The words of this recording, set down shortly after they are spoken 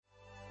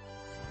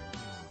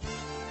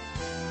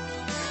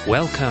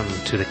Welcome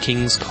to the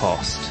King's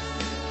Cast,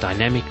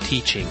 dynamic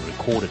teaching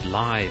recorded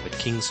live at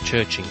King's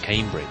Church in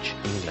Cambridge,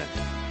 England.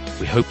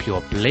 We hope you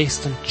are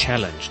blessed and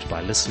challenged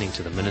by listening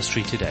to the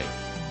ministry today.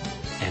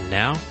 And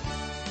now,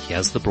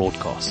 here's the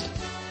broadcast.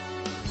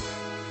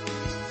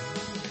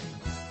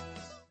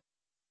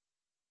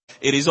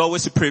 It is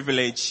always a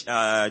privilege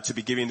to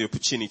be given the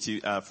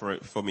opportunity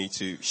for me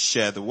to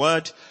share the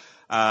word,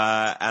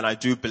 and I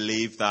do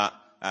believe that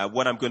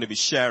what I'm going to be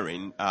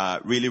sharing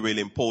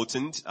really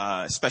important,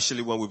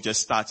 especially when we've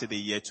just started the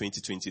year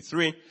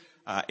 2023.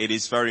 It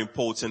is very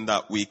important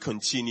that we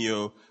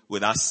continue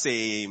with that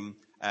same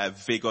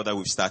vigor that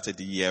we've started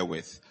the year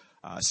with.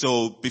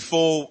 So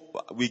before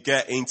we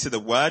get into the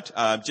word,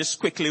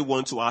 just quickly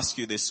want to ask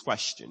you this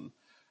question.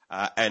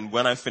 And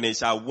when I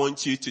finish, I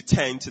want you to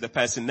turn to the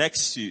person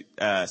next to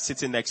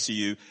sitting next to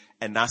you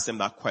and ask them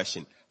that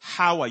question.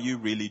 How are you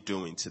really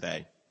doing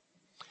today?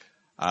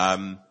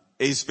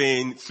 It's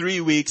been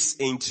 3 weeks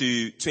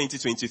into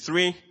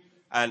 2023,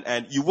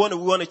 and we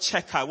want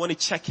to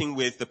check in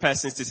with the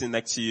person sitting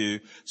next to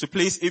you. So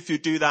please, if you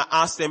do that,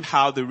 ask them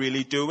how they're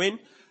really doing,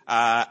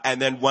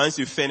 and then once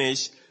you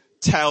finish,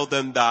 tell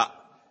them that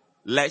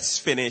let's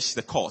finish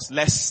the course,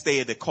 let's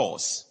stay the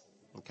course.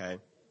 Okay.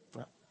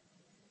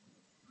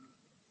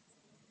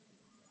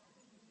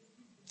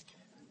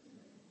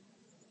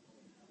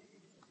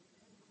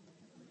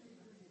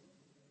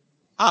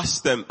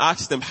 Ask them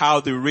how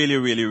they're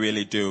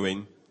really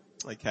doing.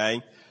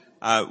 Okay.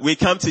 We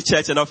come to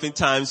church and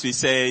oftentimes we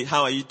say,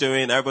 how are you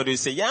doing? Everybody will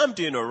say, yeah, I'm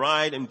doing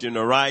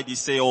alright. You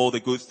say all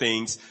the good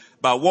things.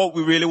 But what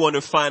we really want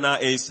to find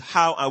out is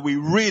how are we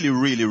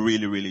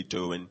really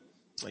doing?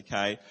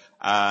 Okay.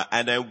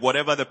 And then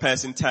whatever the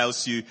person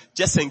tells you,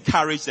 just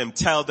encourage them,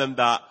 tell them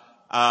that,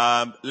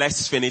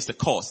 let's finish the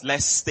course.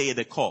 Let's stay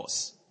the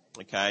course.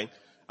 Okay.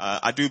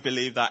 I do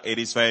believe that it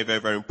is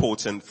very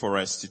important for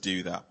us to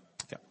do that.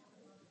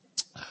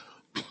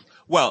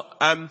 Well,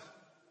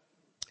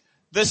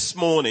 this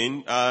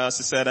morning, as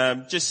I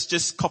said,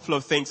 just a couple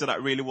of things that I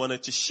really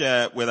wanted to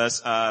share with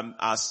us,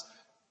 as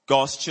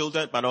God's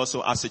children, but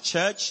also as a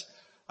church,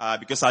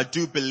 because I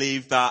do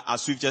believe that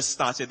as we've just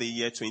started the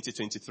year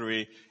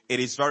 2023, it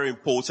is very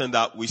important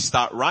that we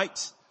start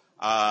right.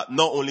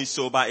 Not only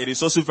so, but it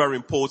is also very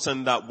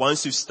important that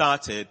once you've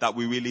started, that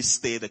we really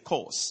stay the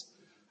course.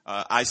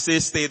 I say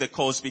stay the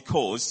course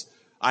because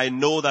I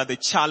know that the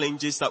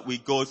challenges that we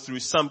go through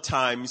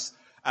sometimes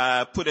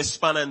put a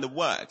spanner in the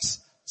works,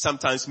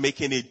 sometimes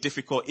making it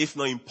difficult, if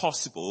not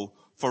impossible,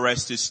 for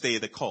us to stay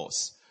the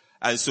course.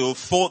 And so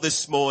for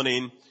this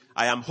morning,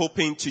 I am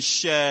hoping to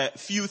share a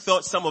few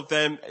thoughts. Some of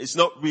them is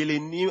not really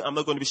new. I'm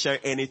not going to be sharing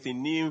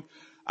anything new,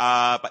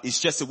 but it's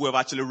just a way of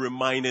actually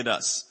reminding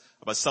us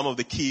about some of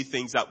the key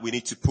things that we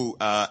need to put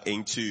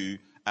into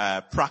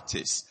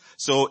practice.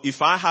 So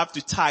if I have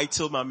to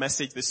title my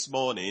message this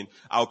morning,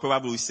 I'll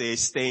probably say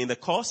stay in the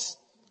course.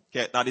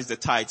 Okay, that is the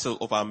title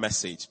of our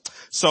message.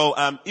 So,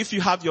 if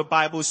you have your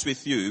Bibles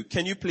with you,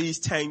 can you please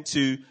turn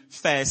to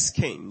 1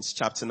 Kings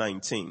chapter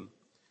 19?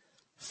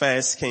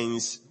 1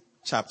 Kings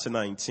chapter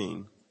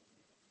 19.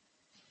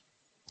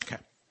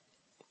 Okay.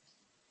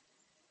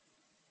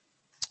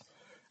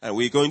 And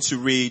we're going to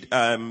read,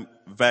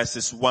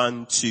 verses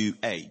 1 to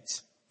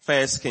 8.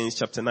 1 Kings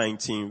chapter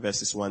 19,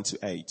 verses 1 to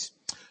 8.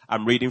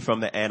 I'm reading from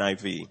the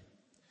NIV.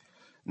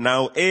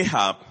 Now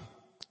Ahab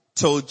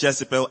told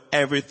Jezebel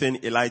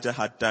everything Elijah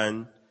had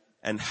done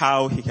and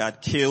how he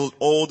had killed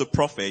all the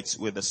prophets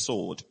with the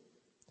sword.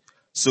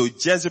 So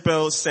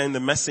Jezebel sent a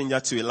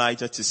messenger to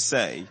Elijah to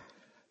say,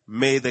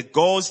 may the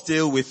gods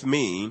deal with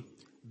me,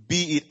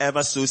 be it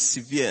ever so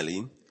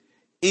severely,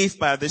 if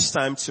by this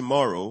time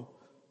tomorrow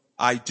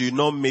I do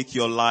not make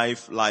your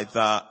life like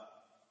that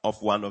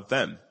of one of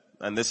them.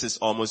 And this is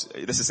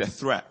a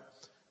threat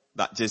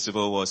that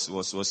Jezebel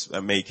was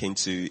making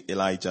to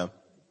Elijah.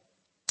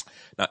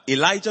 Now,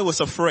 Elijah was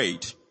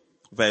afraid.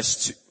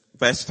 Verse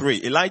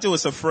 3. Elijah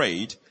was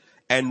afraid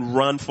and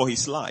ran for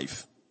his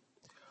life.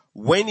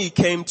 When he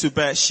came to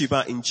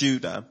Beersheba in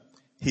Judah,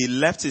 he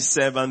left his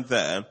servant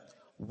there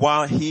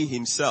while he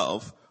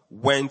himself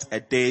went a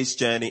day's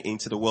journey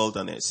into the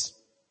wilderness.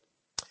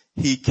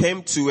 He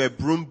came to a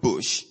broom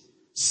bush,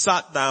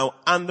 sat down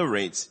under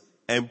it,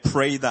 and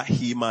prayed that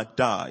he might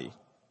die.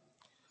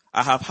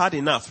 I have had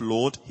enough,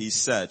 Lord, he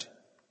said.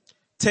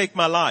 Take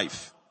my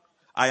life.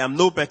 I am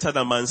no better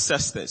than my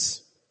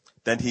ancestors.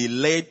 Then he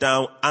lay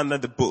down under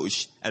the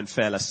bush and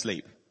fell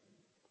asleep.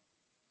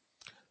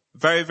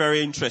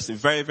 Very interesting.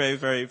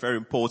 Very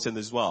important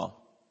as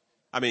well.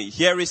 I mean,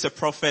 here is a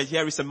prophet,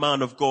 here is a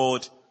man of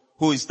God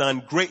who has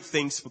done great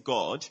things for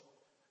God.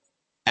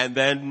 And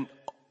then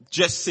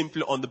just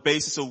simply on the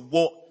basis of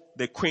what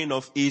the Queen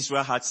of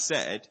Israel had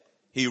said,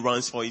 he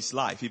runs for his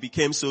life. He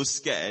became so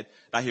scared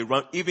that he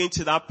ran even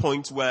to that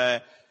point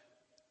where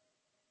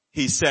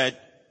he said,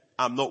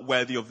 I'm not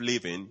worthy of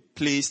living.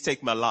 Please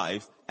take my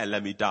life and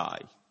let me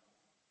die.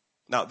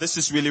 Now, this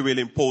is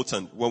really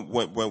important when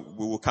we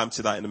will come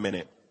to that in a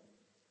minute.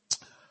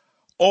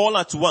 All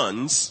at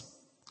once,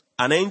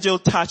 an angel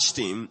touched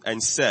him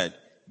and said,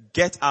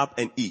 get up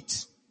and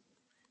eat.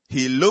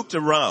 He looked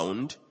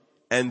around,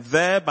 and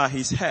there by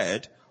his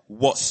head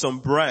was some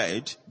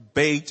bread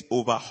baked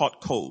over hot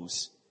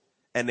coals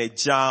and a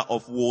jar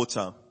of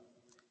water.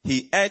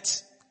 He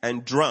ate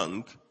and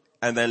drank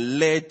and then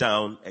lay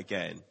down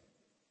again.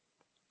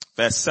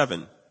 Verse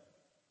 7.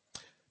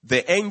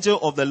 The angel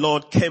of the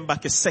Lord came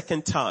back a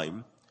second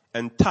time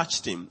and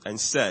touched him and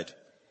said,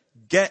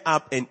 "Get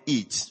up and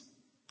eat,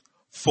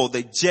 for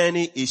the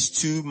journey is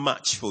too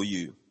much for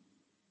you."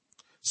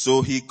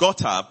 So he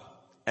got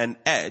up and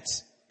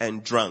ate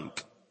and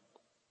drank.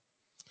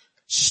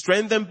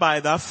 Strengthened by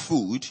that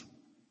food,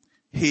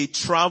 he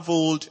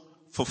traveled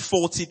for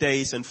 40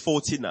 days and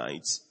 40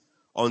 nights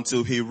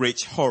until he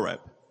reached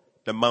Horeb,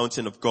 the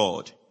mountain of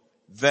God.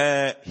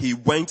 There he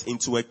went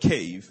into a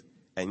cave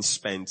and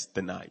spent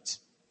the night.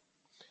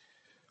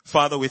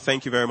 Father, we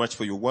thank you very much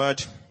for your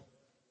word.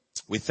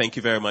 We thank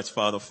you very much,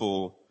 Father,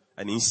 for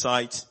an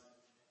insight.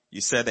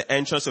 You said the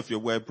entrance of your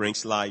word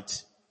brings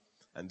light.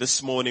 And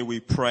this morning we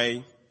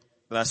pray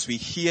that as we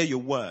hear your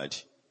word,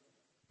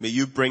 may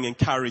you bring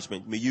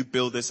encouragement. May you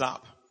build us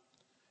up.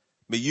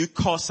 May you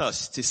cause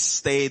us to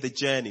stay the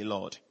journey,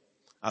 Lord,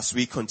 as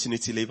we continue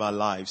to live our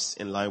lives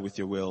in line with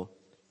your will.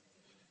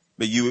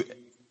 May you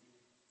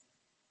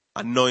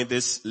anoint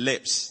these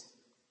lips.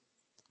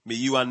 May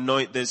you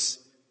anoint this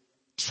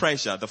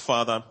treasure, the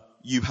Father,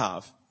 you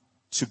have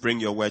to bring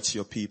your word to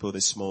your people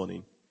this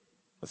morning.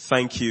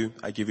 Thank you.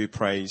 I give you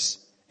praise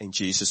in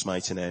Jesus'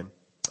 mighty name.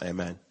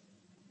 Amen.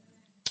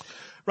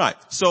 Right.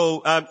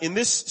 So, in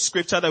this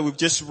scripture that we've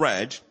just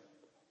read,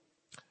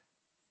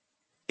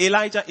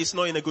 Elijah is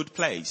not in a good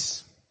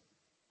place.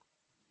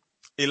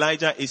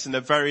 Elijah is in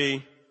a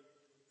very,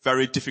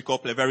 very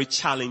difficult place, a very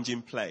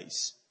challenging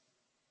place.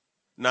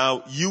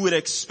 Now, you would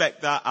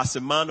expect that as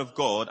a man of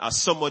God,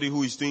 as somebody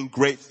who is doing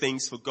great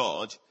things for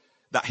God,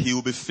 that he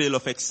will be filled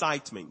of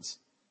excitement.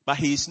 But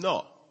he is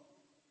not.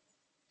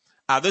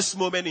 At this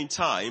moment in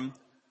time,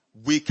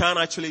 we can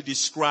actually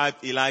describe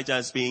Elijah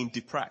as being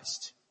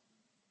depressed.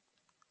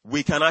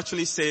 We can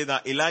actually say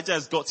that Elijah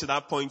has got to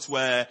that point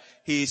where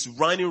he is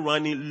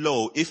running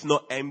low, if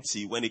not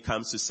empty, when it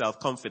comes to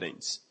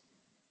self-confidence.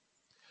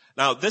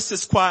 Now, this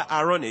is quite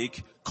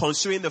ironic,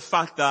 considering the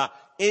fact that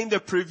in the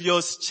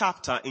previous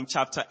chapter, in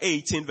chapter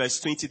 18, verse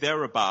 20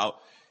 thereabout,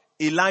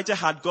 Elijah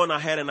had gone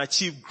ahead and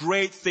achieved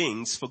great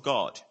things for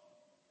God.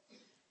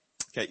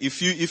 Okay,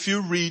 if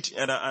you read,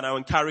 and I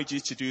encourage you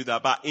to do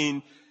that, but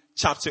in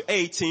chapter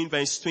 18,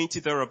 verse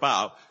 20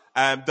 thereabout,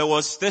 there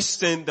was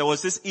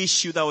this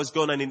issue that was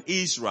going on in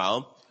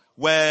Israel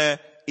where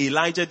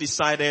Elijah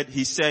decided,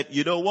 he said,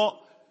 you know what?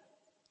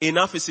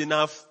 Enough is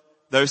enough.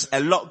 There's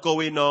a lot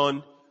going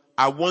on.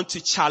 I want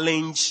to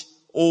challenge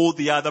all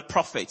the other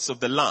prophets of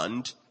the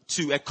land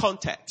to a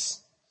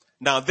contest.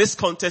 Now, this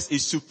contest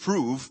is to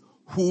prove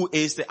who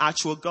is the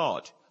actual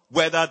God.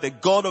 Whether the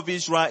God of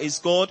Israel is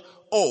God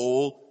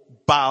or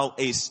Baal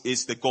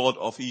is the God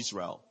of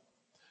Israel.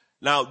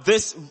 Now,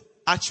 this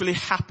actually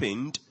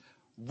happened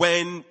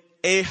when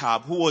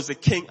Ahab, who was the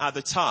king at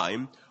the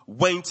time,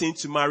 went in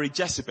to marry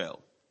Jezebel.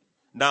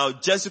 Now,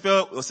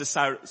 Jezebel was a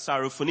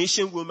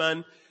Syrophoenician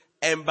woman,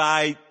 and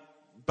by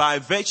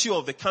virtue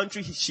of the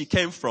country she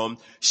came from,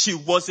 she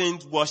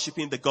wasn't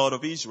worshipping the God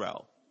of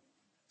Israel.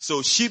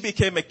 So she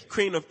became a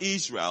queen of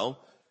Israel,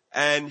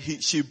 and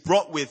she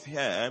brought with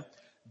her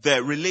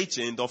the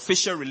religion, the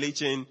official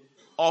religion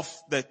of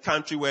the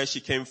country where she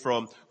came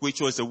from,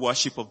 which was the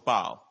worship of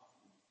Baal.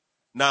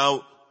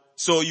 Now,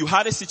 so you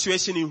had a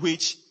situation in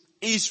which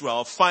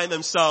Israel find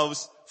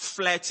themselves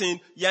flirting.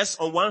 Yes,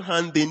 on one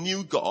hand they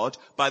knew God,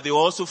 but they were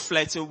also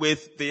flirting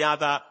with the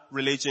other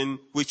religion,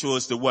 which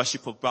was the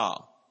worship of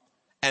Baal.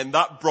 And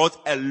that brought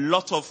a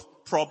lot of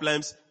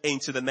problems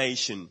into the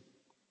nation.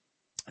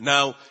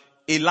 Now,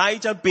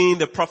 Elijah, being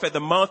the prophet, the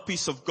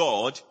mouthpiece of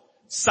God,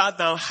 sat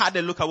down, had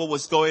a look at what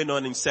was going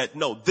on and said,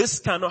 no, this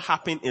cannot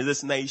happen in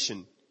this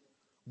nation.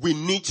 We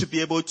need to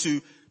be able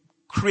to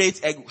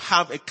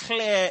have a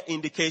clear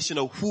indication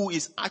of who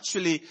is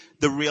actually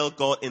the real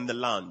God in the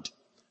land.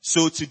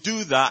 So to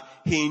do that,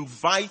 he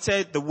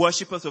invited the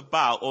worshippers of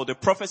Baal or the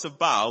prophets of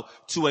Baal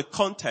to a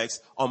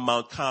context on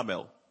Mount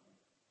Carmel.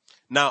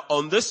 Now,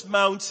 on this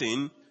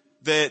mountain,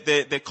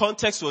 the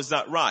context was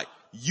that, right,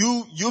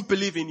 you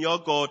believe in your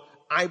God,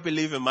 I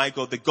believe in my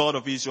God, the God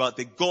of Israel,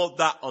 the God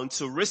that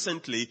until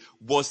recently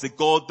was the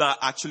God that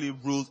actually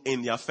ruled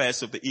in the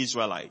affairs of the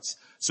Israelites.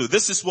 So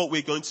this is what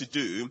we're going to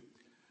do.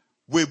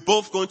 We're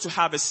both going to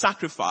have a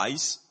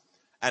sacrifice,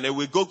 and then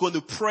we're going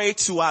to pray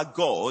to our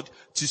God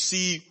to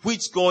see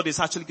which God is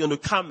actually going to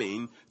come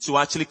in to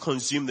actually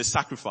consume the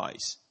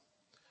sacrifice.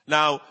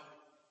 Now,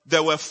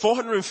 there were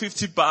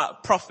 450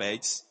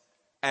 prophets,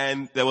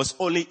 and there was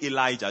only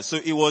Elijah. So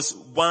it was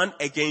 1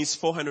 against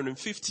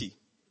 450.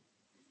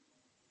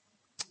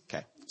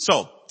 Okay.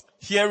 So,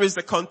 here is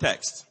the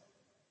context.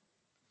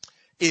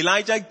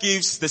 Elijah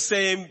gives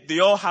they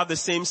all have the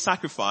same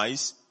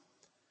sacrifice.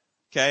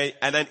 Okay.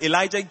 And then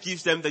Elijah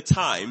gives them the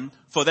time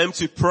for them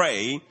to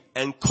pray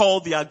and call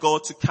their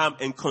God to come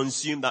and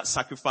consume that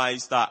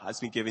sacrifice that has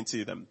been given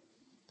to them.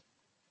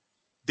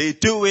 They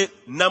do it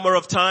number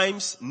of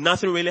times.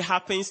 Nothing really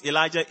happens.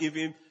 Elijah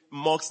even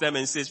mocks them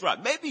and says,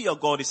 right, maybe your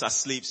God is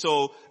asleep.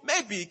 So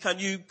maybe can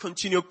you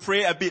continue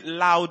pray a bit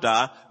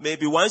louder?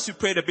 Maybe once you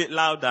prayed a bit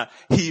louder,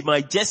 he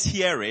might just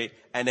hear it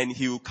and then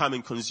he will come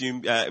and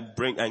consume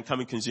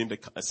the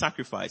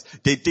sacrifice.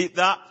 They did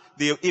that.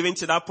 They even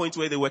to that point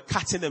where they were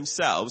cutting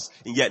themselves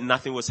and yet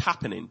nothing was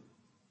happening.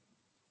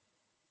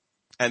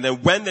 And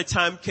then when the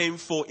time came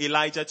for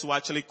Elijah to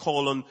actually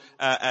call on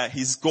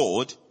his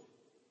God,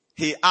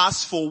 he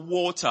asked for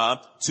water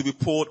to be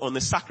poured on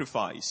the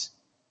sacrifice.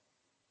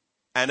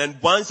 And then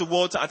once the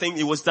water, I think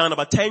it was done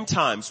about 10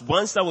 times.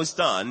 Once that was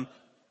done,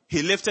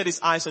 he lifted his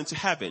eyes unto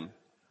heaven,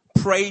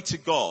 prayed to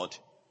God,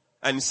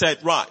 and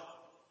said, right,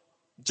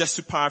 just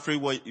to paraphrase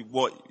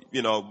what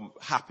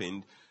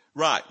happened,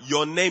 right,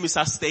 your name is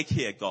at stake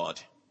here, God.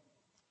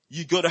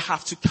 You're going to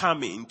have to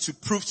come in to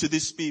prove to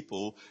these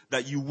people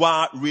that you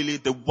are really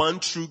the one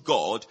true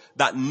God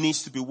that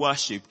needs to be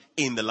worshipped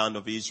in the land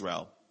of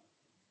Israel.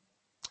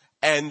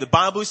 And the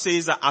Bible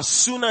says that as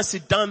soon as he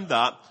done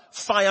that,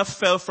 fire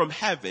fell from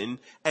heaven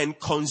and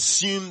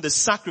consumed the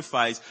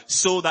sacrifice,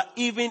 so that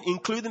even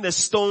including the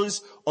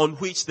stones on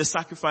which the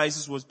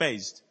sacrifices was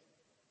based.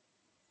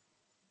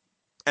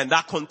 And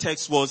that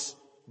context was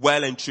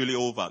well and truly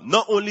over.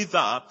 Not only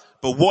that,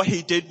 but what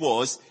he did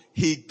was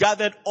he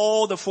gathered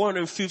all the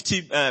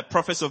 450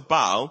 prophets of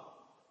Baal,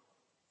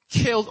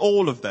 killed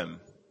all of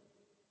them.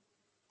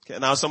 Okay,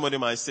 now somebody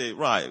might say,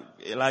 right,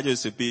 Elijah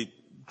is a bit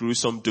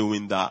gruesome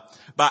doing that.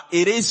 But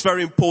it is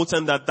very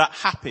important that that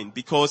happened,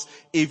 because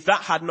if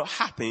that had not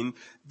happened,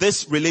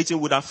 this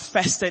religion would have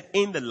festered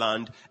in the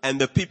land and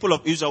the people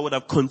of Israel would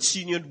have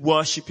continued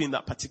worshipping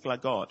that particular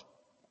God.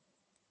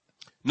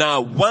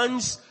 Now,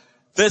 once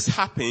this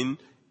happened,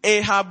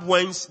 Ahab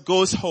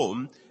goes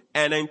home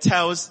and then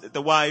tells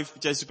the wife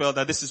Jezebel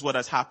that this is what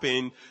has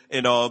happened,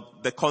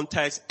 the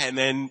context, and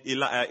then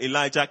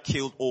Elijah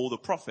killed all the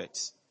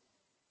prophets.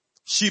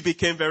 She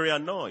became very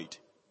annoyed.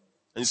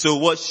 And so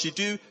what she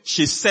do?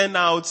 She sent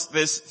out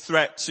this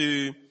threat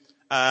to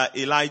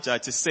Elijah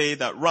to say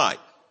that, right,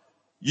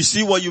 you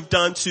see what you've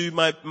done to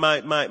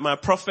my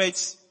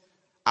prophets?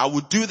 I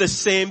will do the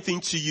same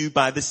thing to you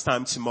by this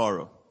time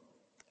tomorrow.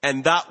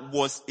 And that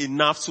was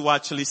enough to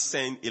actually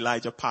send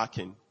Elijah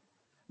packing.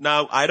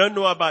 Now, I don't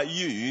know about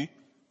you,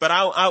 but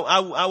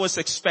I was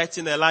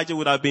expecting Elijah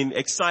would have been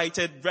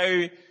excited,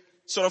 very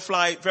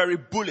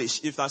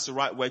bullish, if that's the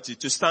right way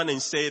to stand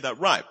and say that,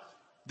 right,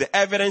 the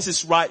evidence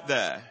is right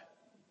there.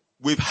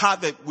 We've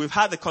had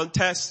the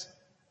contest.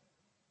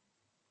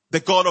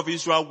 The God of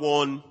Israel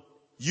won.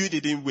 You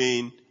didn't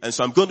win. And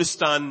so I'm going to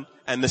stand,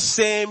 and the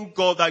same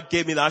God that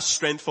gave me that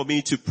strength for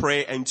me to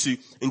pray and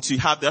to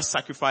have that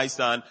sacrifice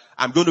done,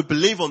 I'm going to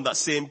believe on that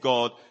same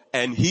God,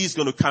 and he's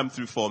going to come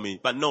through for me.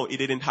 But no, it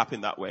didn't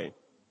happen that way.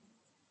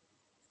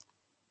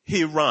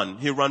 He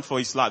ran for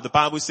his life. The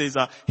Bible says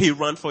that he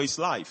ran for his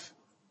life.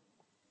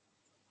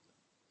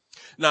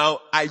 Now,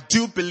 I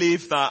do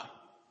believe that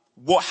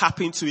what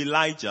happened to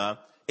Elijah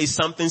is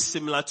something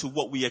similar to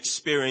what we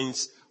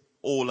experience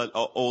all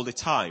the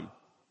time.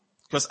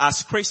 Because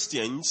as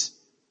Christians,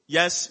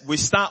 yes, we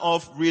start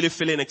off really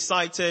feeling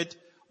excited.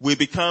 We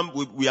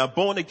are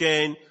born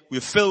again. We're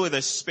filled with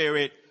the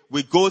Spirit.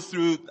 We go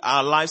through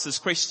our lives as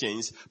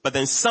Christians. But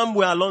then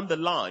somewhere along the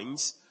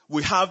lines,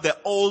 we have the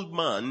old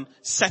man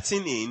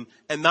setting in,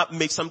 and that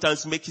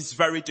sometimes makes it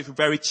very difficult,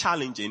 very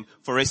challenging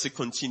for us to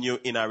continue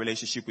in our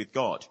relationship with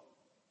God.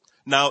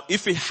 Now,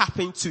 if it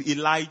happened to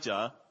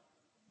Elijah,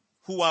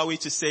 who are we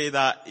to say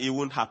that it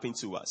won't happen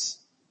to us?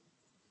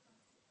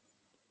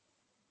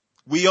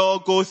 We all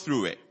go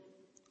through it.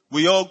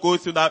 We all go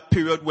through that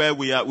period where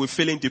we're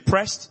feeling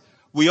depressed.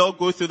 We all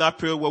go through that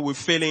period where we're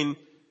feeling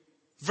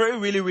very,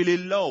 really, really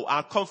low.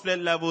 Our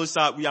confidence levels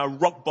we are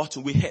rock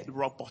bottom. We hit the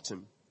rock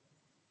bottom.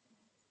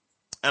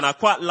 And I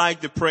quite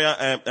like the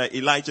prayer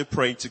Elijah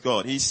prayed to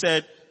God. He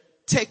said,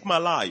 take my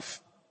life.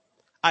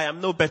 I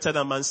am no better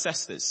than my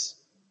ancestors.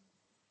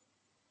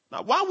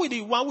 Now, why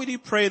would he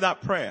pray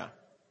that prayer?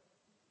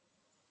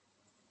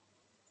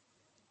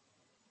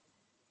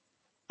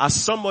 As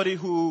somebody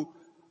who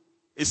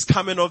is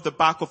coming off the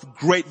back of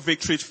great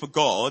victories for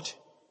God,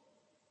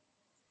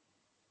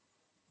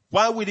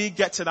 why would he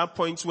get to that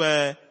point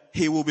where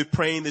he will be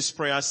praying this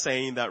prayer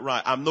saying that,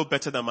 right, I'm no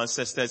better than my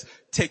ancestors,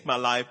 take my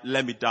life,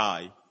 let me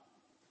die?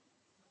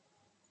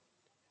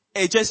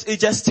 It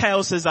just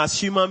tells us as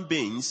human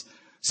beings,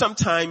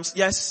 sometimes,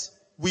 yes,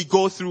 we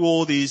go through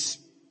all these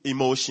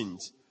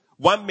emotions.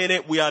 1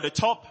 minute we are at the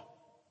top,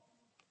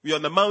 we are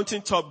on the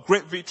mountaintop,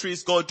 great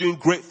victories, God doing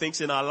great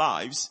things in our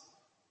lives.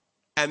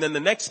 And then the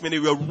next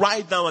minute we're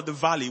right down at the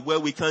valley where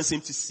we can't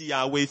seem to see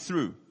our way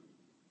through.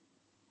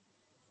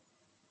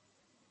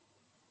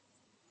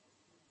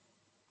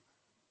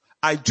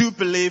 I do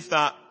believe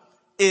that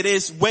it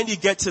is when you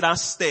get to that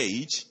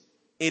stage,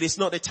 it is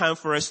not the time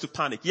for us to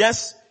panic.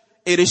 Yes,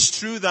 it is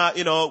true that,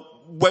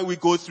 when we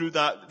go through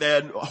that,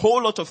 there are a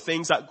whole lot of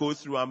things that go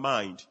through our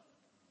mind.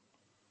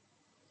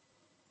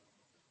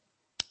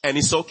 And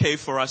it's okay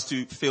for us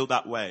to feel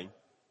that way.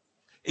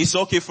 It's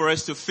okay for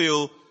us to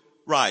feel,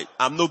 right,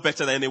 I'm no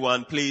better than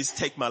anyone, please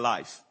take my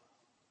life.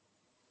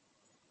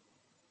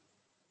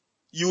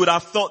 You would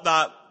have thought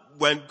that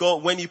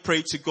when you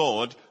prayed to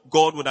God,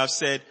 God would have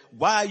said,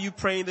 why are you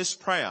praying this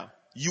prayer?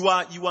 You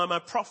are my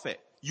prophet.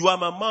 You are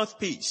my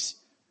mouthpiece.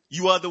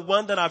 You are the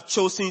one that I've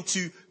chosen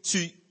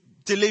to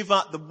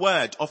deliver the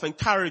word of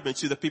encouragement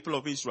to the people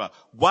of Israel.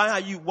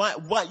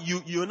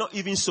 You're not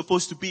even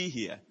supposed to be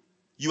here.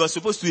 You are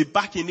supposed to be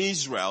back in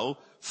Israel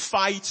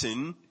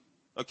fighting,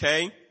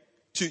 okay,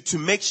 to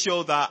make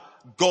sure that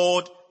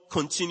God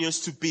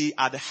continues to be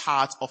at the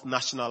heart of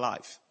national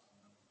life.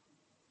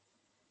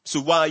 So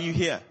why are you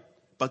here?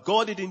 But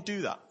God didn't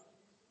do that.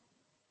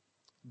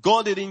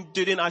 God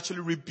didn't actually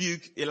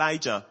rebuke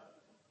Elijah.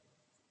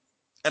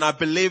 And I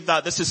believe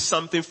that this is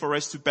something for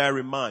us to bear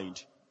in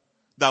mind.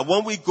 That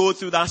when we go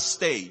through that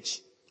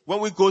stage, when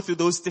we go through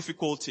those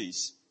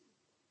difficulties,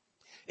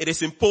 it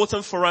is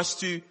important for us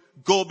to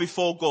go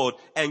before God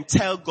and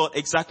tell God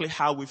exactly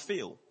how we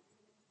feel.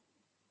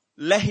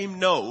 Let Him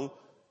know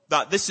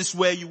that this is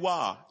where you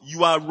are.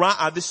 You are right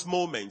at this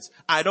moment.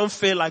 I don't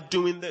feel like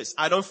doing this.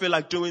 I don't feel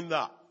like doing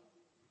that.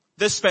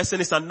 This person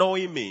is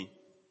annoying me.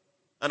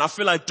 And I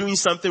feel like doing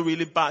something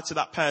really bad to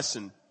that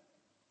person.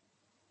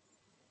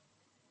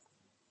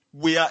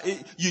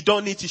 You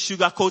don't need to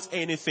sugarcoat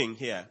anything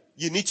here.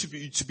 You need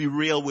to be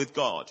real with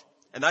God.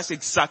 And that's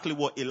exactly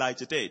what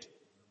Elijah did.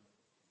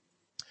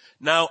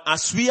 Now,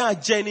 as we are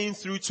journeying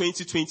through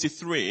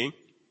 2023,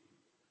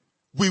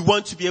 we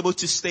want to be able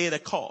to stay the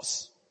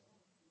course.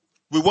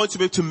 We want to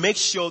be able to make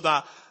sure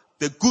that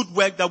the good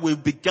work that we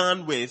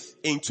began with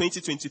in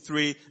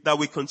 2023, that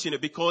we continue,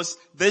 because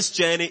this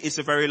journey is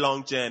a very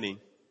long journey.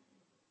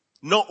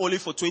 Not only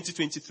for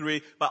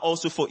 2023, but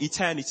also for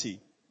eternity.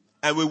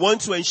 And we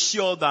want to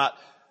ensure that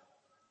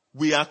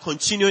we are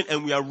continuing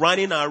and we are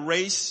running our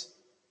race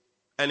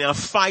and are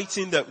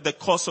fighting the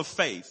cause of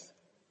faith.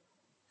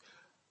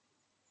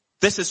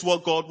 This is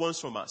what God wants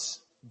from us.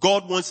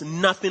 God wants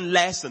nothing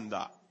less than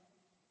that.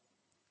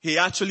 He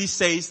actually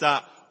says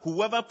that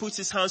whoever puts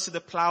his hands to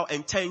the plow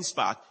and turns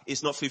back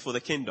is not fit for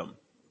the kingdom.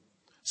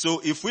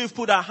 So if we've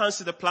put our hands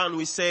to the plow and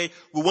we say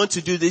we want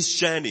to do this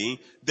journey,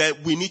 then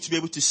we need to be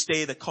able to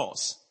stay the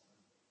course.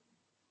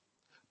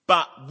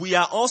 But we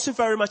are also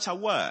very much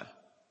aware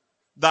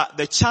that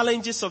the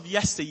challenges of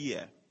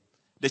yesteryear,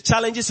 the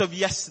challenges of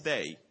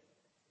yesterday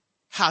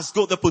has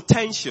got the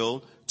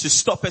potential to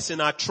stop us in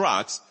our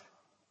tracks,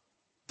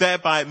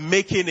 thereby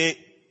making it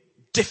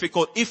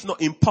difficult, if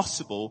not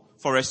impossible,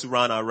 for us to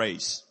run our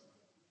race.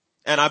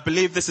 And I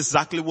believe this is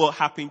exactly what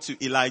happened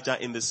to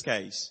Elijah in this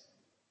case.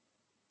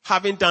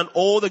 Having done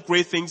all the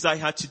great things that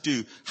he had to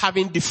do,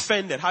 having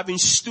defended, having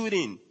stood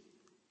in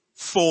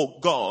for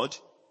God,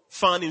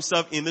 found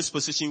himself in this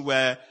position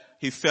where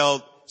he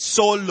felt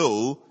so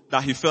low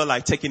that he felt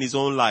like taking his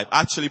own life.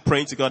 Actually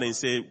praying to God and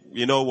say,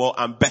 you know what,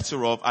 I'm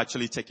better off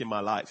actually taking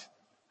my life.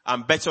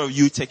 I'm better off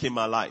you taking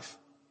my life.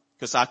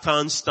 Because I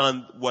can't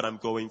stand what I'm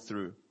going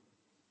through.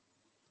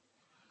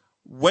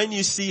 When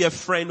you see a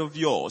friend of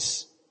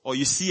yours, or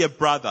you see a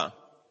brother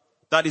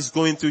that is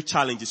going through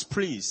challenges,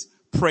 please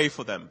pray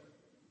for them.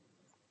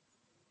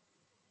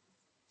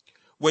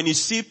 When you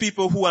see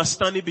people who are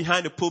standing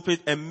behind the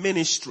pulpit and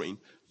ministering,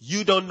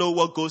 you don't know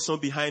what goes on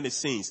behind the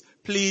scenes.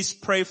 Please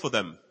pray for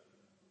them.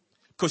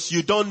 Because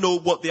you don't know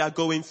what they are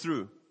going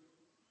through.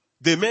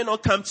 They may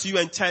not come to you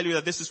and tell you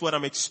that this is what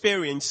I'm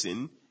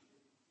experiencing.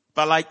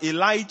 But like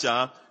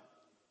Elijah,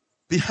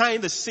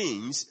 behind the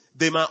scenes,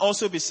 they might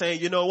also be saying,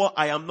 you know what,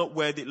 I am not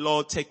worthy,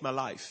 Lord, take my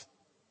life.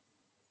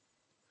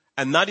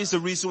 And that is the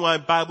reason why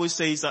the Bible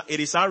says that it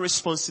is our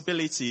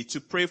responsibility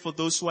to pray for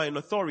those who are in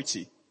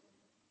authority.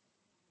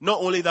 Not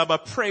only that,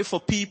 but pray for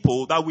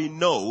people that we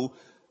know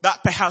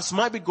that perhaps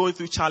might be going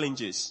through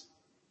challenges.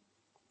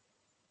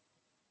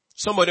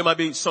 Some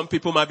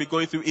people might be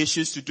going through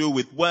issues to do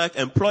with work,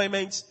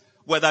 employment,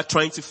 whether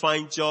trying to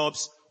find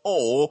jobs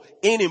or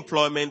in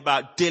employment,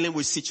 but dealing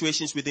with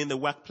situations within the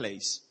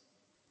workplace.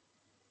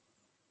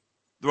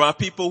 There are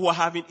people who are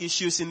having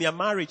issues in their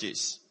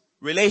marriages,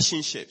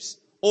 relationships,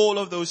 all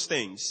of those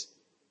things.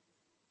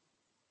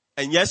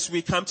 And yes,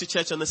 we come to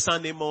church on a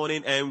Sunday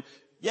morning and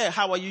yeah,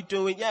 how are you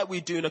doing? Yeah, we're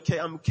doing okay,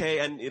 I'm okay,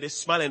 and it is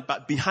smiling.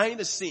 But behind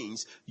the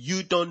scenes,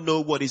 you don't know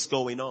what is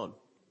going on.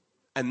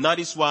 And that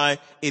is why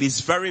it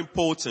is very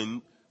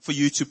important for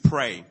you to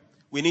pray.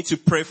 We need to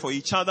pray for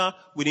each other.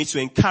 We need to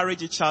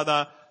encourage each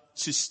other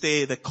to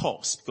stay the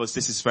course, because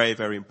this is very,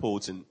 very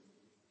important.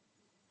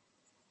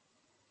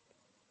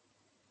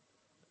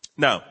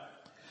 Now,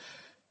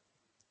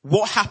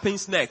 what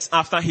happens next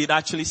after he'd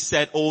actually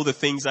said all the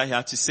things that he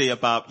had to say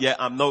about, yeah,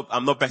 I'm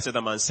not better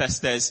than my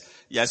ancestors.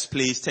 Yes,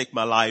 please take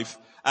my life.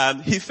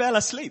 He fell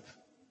asleep.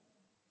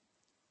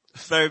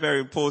 Very, very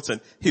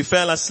important. He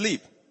fell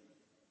asleep.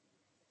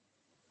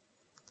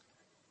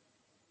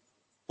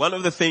 One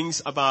of the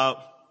things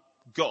about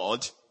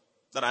God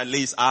that at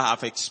least I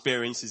have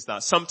experienced is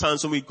that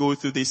sometimes when we go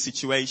through these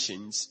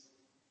situations,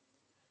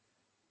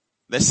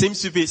 there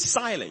seems to be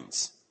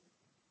silence.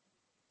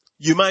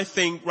 You might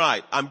think,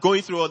 right, I'm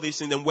going through all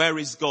this and then where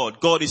is God?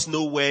 God is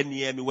nowhere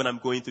near me when I'm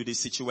going through this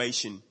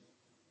situation.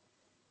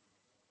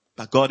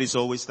 But God is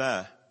always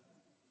there.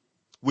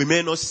 We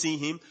may not see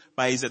him,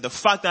 but the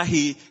fact that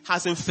he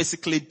hasn't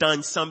physically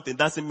done something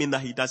doesn't mean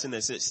that he doesn't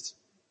exist.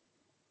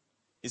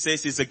 He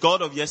says he's the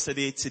God of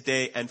yesterday,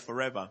 today, and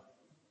forever.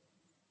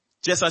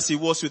 Just as he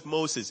was with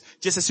Moses,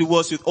 just as he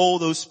was with all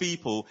those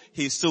people,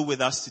 he's still with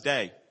us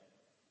today.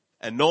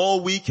 And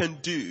all we can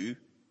do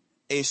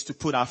is to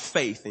put our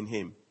faith in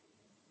him.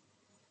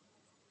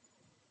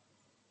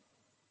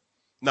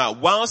 Now,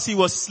 whilst he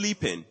was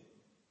sleeping,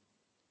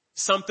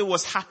 something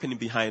was happening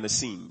behind the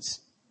scenes.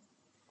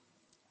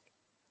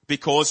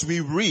 Because we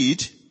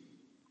read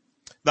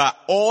that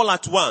all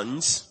at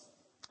once,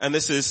 and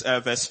this is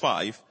verse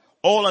 5,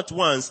 all at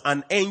once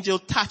an angel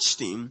touched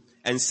him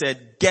and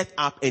said, "Get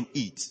up and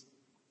eat."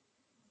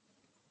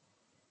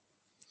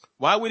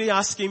 Why would he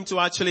ask him to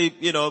actually,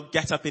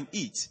 get up and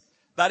eat?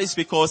 That is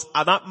because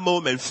at that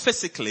moment,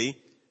 physically,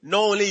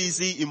 not only is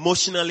he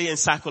emotionally and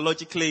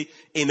psychologically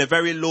in a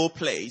very low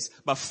place,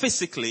 but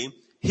physically,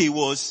 he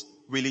was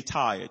really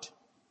tired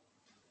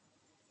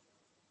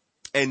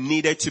and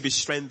needed to be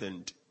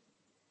strengthened.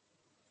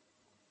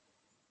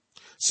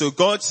 So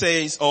God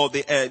says, or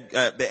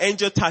the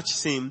angel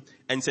touches him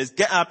and says,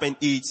 "Get up and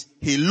eat."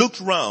 He looked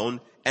round,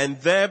 and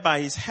there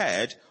by his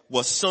head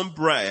was some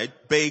bread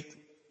baked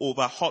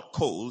over hot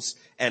coals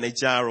and a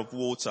jar of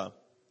water.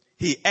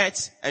 He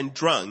ate and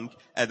drank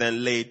and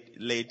then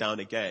laid down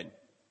again.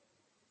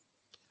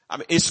 I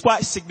mean, it's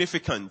quite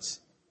significant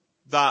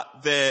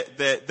that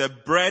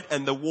the bread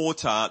and the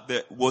water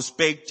that was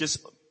baked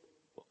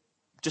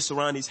just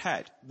around his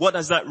head. What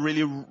does that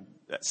really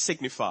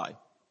signify?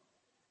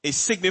 It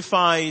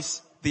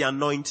signifies the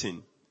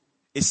anointing.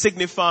 It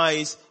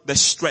signifies the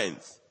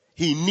strength.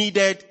 He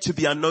needed to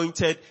be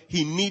anointed.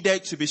 He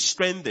needed to be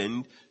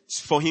strengthened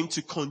for him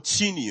to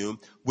continue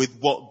with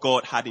what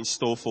God had in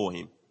store for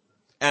him.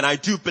 And I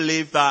do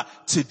believe that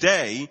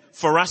today,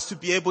 for us to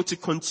be able to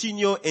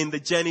continue in the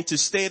journey, to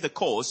stay the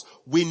course,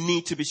 we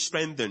need to be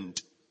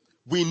strengthened.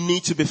 We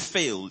need to be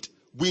filled.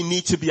 We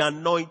need to be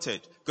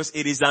anointed. Because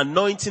it is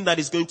anointing that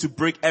is going to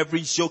break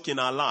every yoke in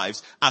our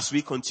lives as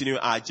we continue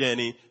our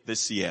journey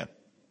this year.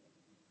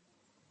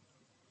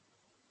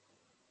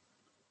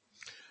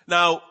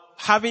 Now,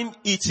 having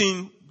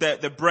eaten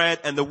the bread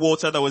and the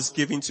water that was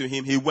given to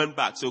him, he went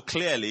back. So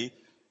clearly,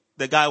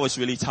 the guy was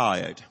really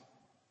tired.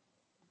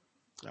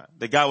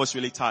 The guy was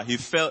really tired.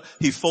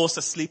 He falls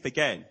asleep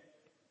again.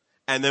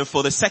 And then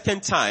for the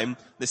second time,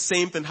 the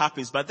same thing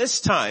happens. But this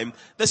time,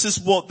 this is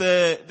what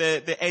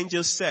the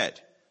angel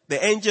said.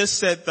 The angel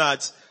said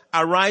that,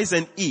 "Arise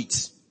and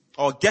eat,"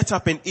 or "Get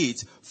up and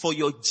eat, for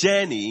your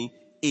journey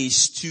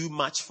is too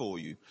much for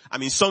you." I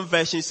mean, some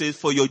versions say,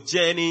 "For your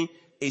journey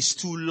is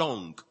too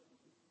long."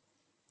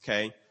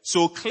 Okay?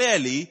 So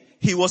clearly,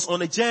 he was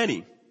on a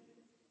journey.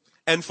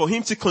 And for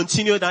him to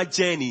continue that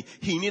journey,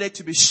 he needed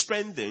to be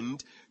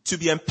strengthened, to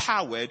be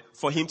empowered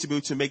for him to be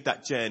able to make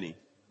that journey.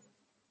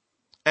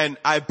 And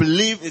I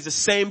believe it's the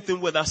same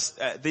thing with us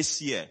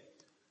this year.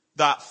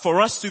 That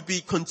for us to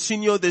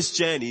continue this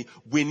journey,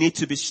 we need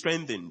to be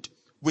strengthened.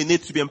 We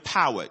need to be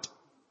empowered.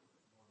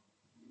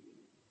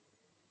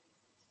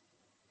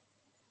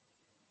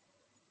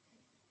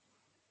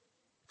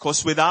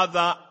 Because without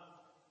that,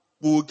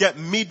 we will get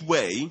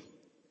midway,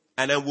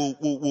 and then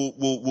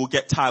we'll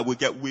get tired, we'll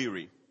get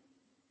weary.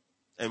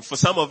 And for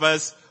some of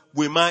us,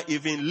 we might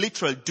even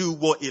literally do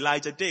what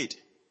Elijah did.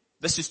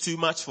 This is too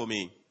much for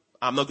me.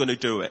 I'm not going to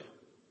do it.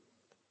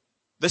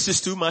 This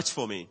is too much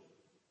for me.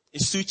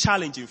 It's too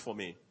challenging for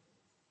me.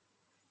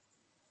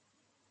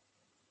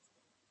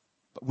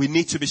 But we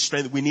need to be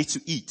strengthened. We need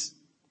to eat.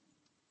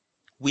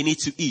 We need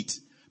to eat.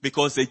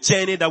 Because the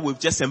journey that we've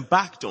just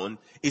embarked on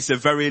is a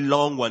very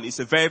long one. It's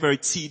a very, very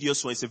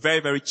tedious one. It's a very,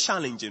 very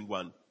challenging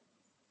one.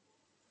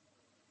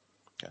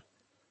 Okay.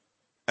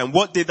 And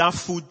what did that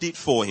food do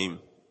for him?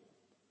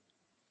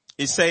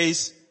 It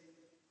says,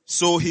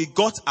 so he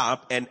got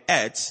up and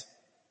ate.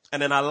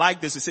 And then I like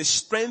this. It says,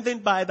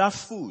 strengthened by that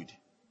food.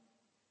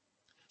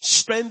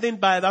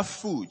 Strengthened by that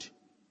food.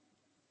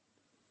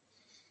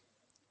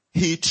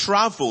 He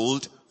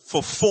traveled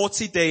for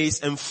 40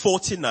 days and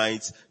 40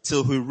 nights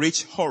till he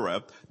reached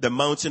Horeb, the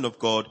mountain of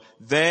God.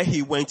 There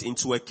he went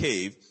into a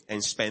cave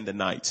and spent the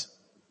night.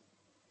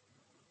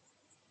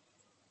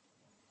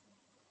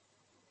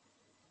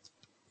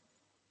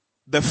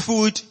 The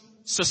food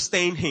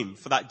sustained him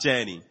for that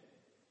journey.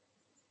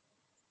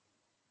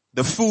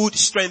 The food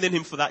strengthened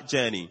him for that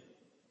journey.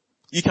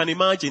 You can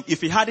imagine, if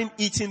he hadn't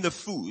eaten the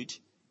food,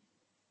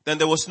 then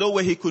there was no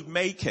way he could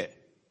make it.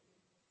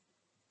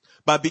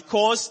 But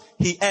because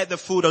he ate the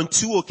food on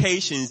two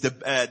occasions,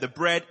 the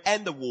bread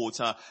and the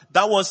water,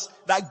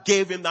 that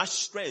gave him that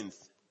strength.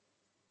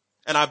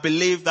 And I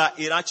believe that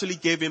it actually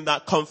gave him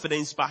that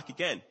confidence back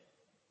again.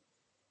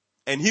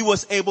 And he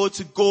was able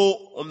to go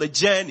on the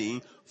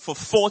journey for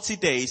 40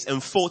 days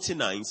and 40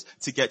 nights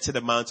to get to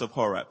the Mount of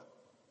Horeb.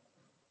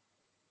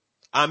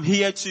 I'm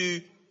here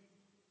to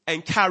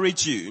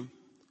encourage you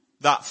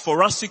that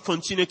for us to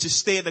continue to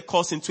stay the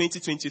course in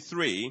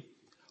 2023,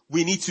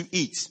 we need to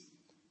eat.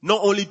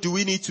 Not only do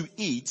we need to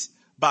eat,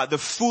 but the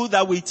food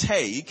that we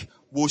take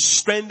will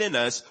strengthen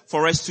us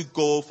for us to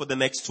go for the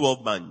next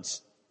 12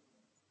 months.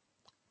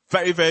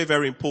 Very, very,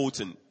 very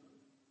important.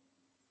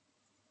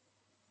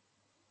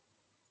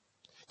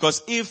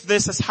 Because if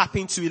this has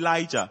happened to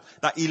Elijah,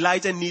 that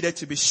Elijah needed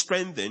to be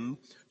strengthened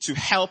to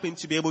help him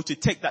to be able to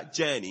take that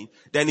journey,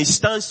 then it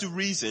stands to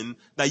reason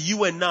that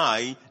you and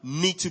I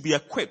need to be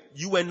equipped.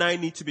 You and I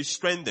need to be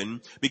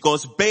strengthened,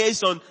 because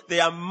based on the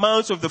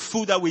amount of the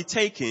food that we're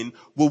taking,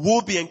 we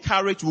will be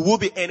encouraged, we will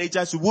be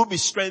energized, we will be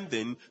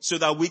strengthened so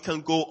that we can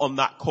go on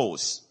that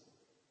course.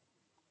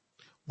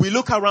 We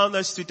look around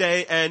us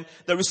today and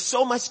there is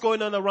so much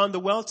going on around the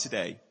world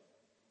today.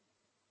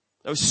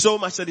 There is so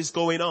much that is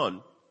going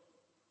on.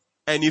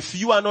 And if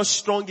you are not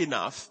strong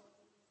enough,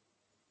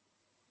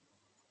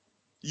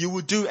 you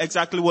will do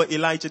exactly what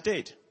Elijah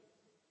did.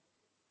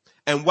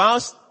 And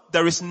whilst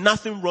there is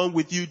nothing wrong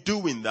with you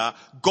doing that,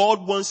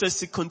 God wants us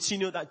to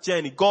continue that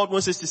journey. God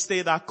wants us to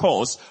stay that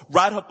course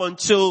right up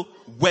until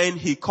when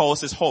He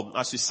calls us home,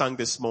 as we sang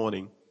this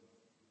morning.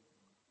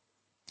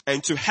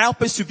 And to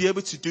help us to be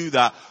able to do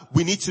that,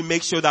 we need to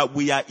make sure that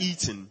we are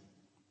eating.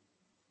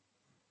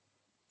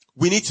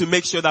 We need to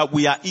make sure that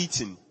we are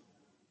eating.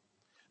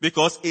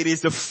 Because it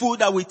is the food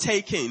that we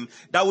take in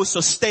that will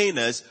sustain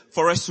us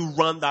for us to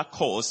run that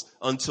course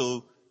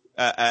until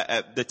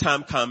the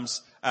time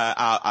comes,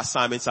 our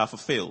assignments are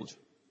fulfilled.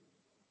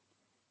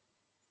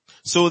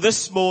 So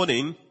this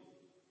morning,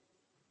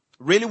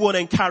 really want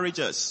to encourage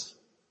us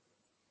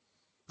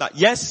that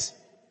yes,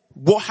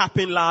 what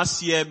happened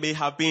last year may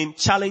have been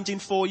challenging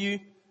for you.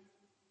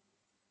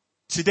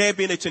 Today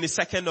being the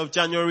 22nd of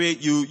January,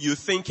 you're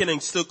thinking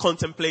and still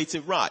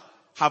contemplating, right,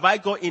 have I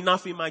got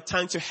enough in my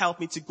time to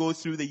help me to go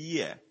through the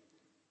year?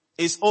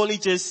 It's only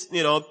just,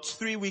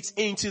 3 weeks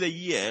into the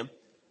year.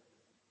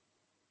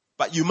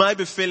 But you might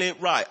be feeling,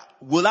 right,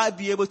 will I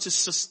be able to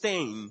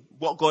sustain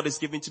what God has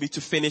given to me to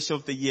finish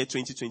off the year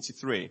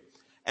 2023?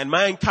 And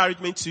my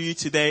encouragement to you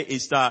today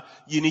is that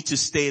you need to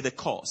stay the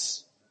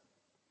course.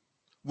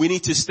 We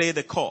need to stay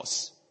the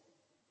course.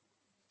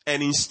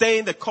 And in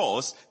staying the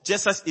course,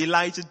 just as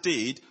Elijah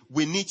did,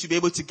 we need to be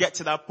able to get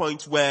to that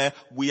point where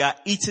we are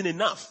eating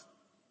enough.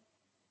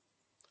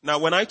 Now,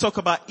 when I talk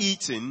about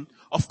eating,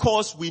 of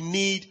course, we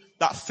need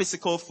that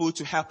physical food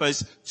to help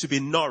us to be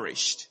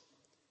nourished.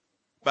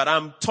 But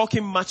I'm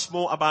talking much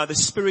more about the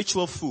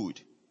spiritual food.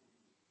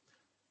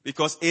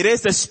 Because it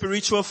is the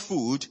spiritual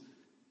food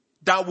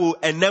that will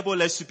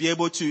enable us to be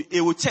able to, it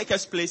will take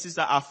us places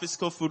that our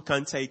physical food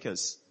can't take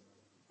us.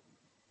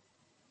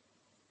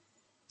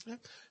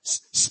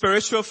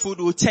 Spiritual food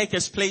will take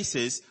us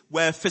places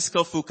where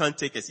physical food can't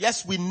take us.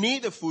 Yes, we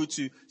need the food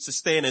to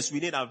sustain us. We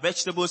need our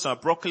vegetables, our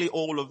broccoli,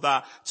 all of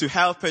that to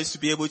help us to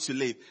be able to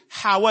live.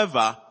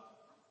 However,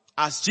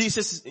 as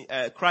Jesus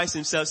Christ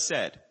himself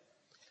said,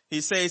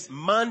 he says,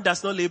 man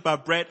does not live by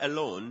bread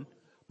alone,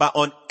 but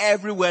on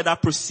every word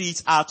that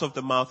proceeds out of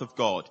the mouth of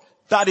God.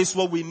 That is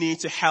what we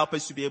need to help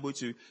us to be able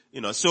to,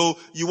 so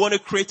you want to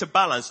create a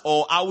balance,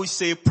 or I would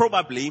say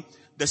probably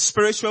the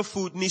spiritual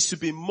food needs to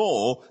be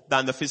more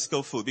than the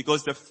physical food,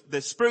 because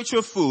the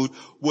spiritual food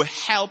will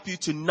help you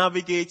to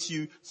navigate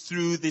you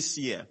through this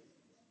year.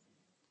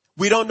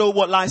 We don't know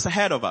what lies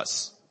ahead of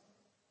us.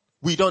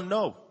 We don't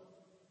know.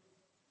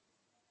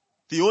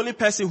 The only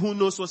person who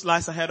knows what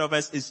lies ahead of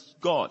us is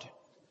God,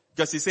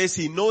 because he says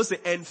he knows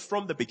the end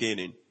from the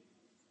beginning.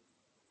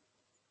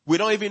 We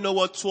don't even know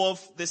what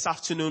 12 this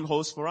afternoon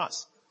holds for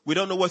us. We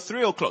don't know what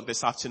 3 o'clock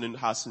this afternoon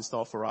has in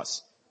store for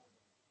us.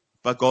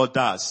 But God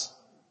does.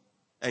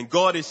 And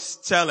God is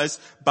telling us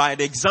by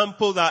the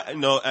example that,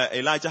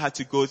 Elijah had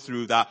to go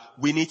through, that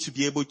we need to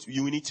be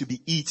we need to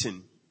be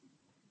eating.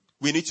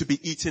 We need to be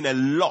eating a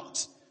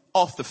lot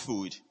of the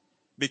food,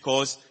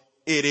 because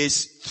it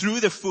is through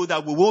the food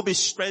that we will be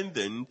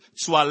strengthened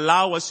to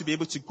allow us to be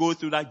able to go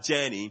through that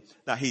journey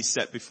that He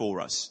set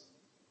before us.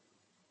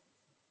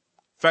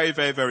 Very,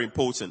 very, very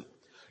important.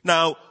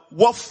 Now,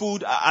 what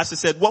food, as I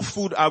said, what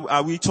food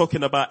are we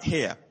talking about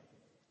here?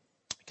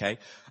 Okay.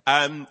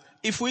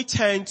 If we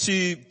turn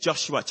to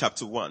Joshua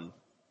chapter 1.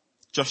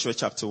 Joshua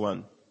chapter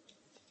 1.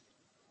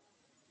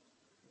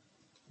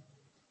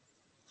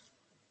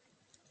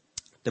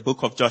 The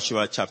book of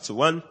Joshua chapter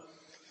 1.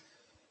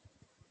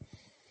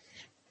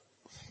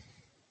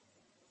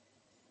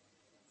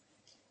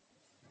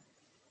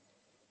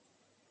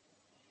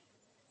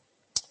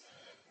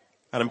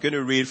 And I'm going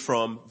to read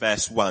from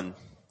verse 1.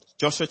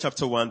 Joshua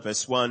chapter 1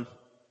 verse 1.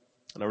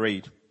 And I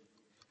read.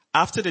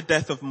 After the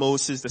death of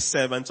Moses, the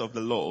servant of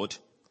the Lord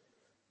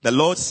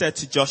said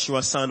to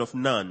Joshua, son of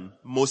Nun,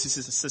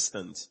 Moses'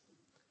 assistant,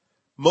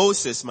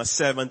 Moses, my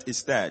servant,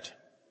 is dead.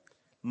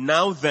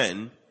 Now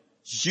then,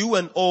 you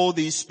and all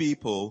these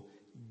people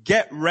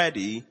get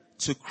ready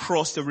to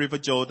cross the river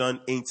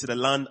Jordan into the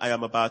land I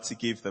am about to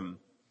give them,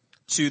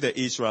 to the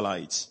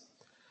Israelites.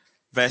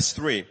 Verse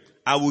 3,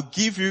 I will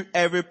give you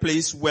every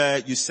place where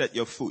you set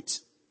your foot,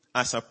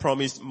 as I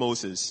promised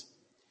Moses.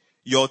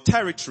 Your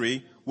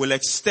territory will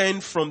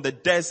extend from the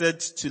desert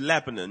to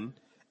Lebanon,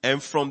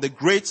 and from the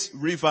great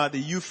river, the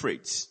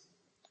Euphrates,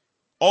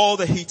 all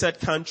the Hittite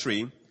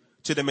country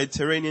to the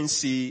Mediterranean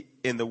Sea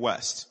in the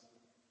west.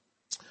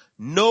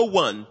 no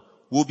one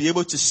will be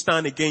able to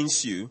stand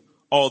against you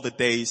all the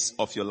days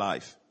of your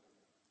life.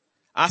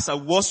 As I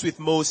was with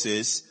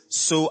Moses,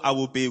 so I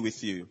will be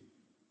with you.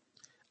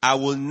 I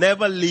will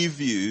never leave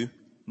you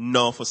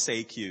nor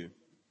forsake you.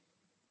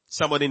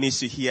 Somebody needs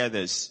to hear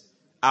this.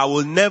 I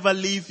will never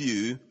leave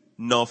you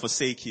nor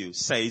forsake you,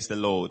 says the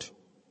Lord.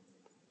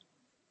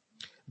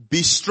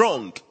 Be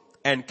strong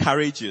and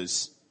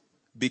courageous,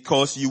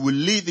 because you will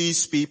lead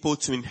these people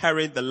to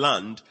inherit the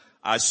land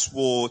I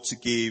swore to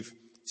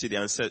the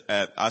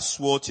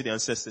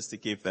ancestors to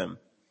give them.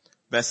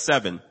 Verse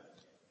 7.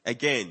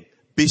 Again,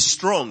 be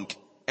strong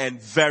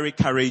and very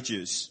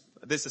courageous.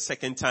 This is the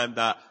second time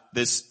that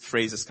this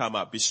phrase has come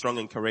up. Be strong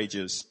and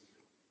courageous.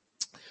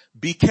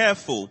 Be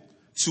careful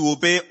to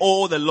obey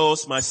all the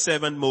laws my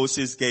servant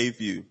Moses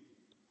gave you.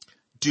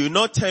 Do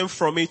not turn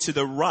from it to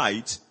the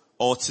right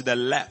or to the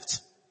left,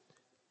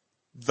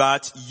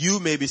 that you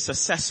may be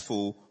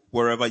successful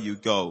wherever you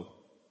go.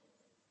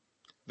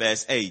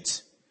 Verse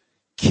 8.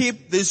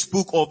 Keep this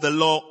book of the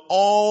law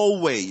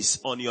always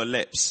on your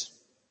lips.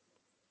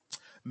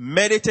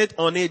 Meditate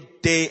on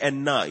it day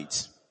and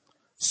night,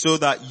 so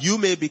that you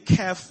may be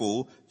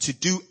careful to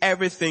do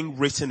everything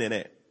written in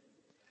it.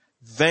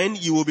 Then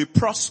you will be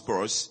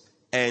prosperous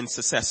and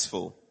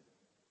successful.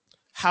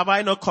 Have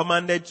I not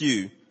commanded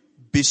you?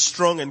 Be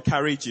strong and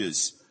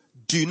courageous.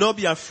 Do not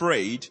be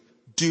afraid.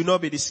 Do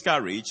not be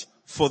discouraged,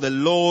 for the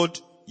Lord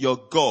your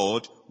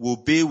God will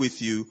be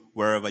with you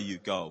wherever you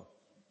go.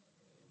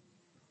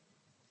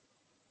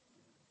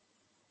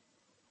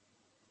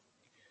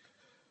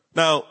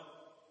 Now,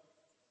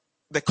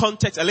 the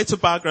context, a little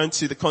background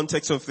to the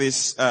context of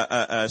this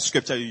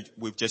scripture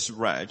we've just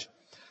read.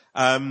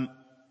 And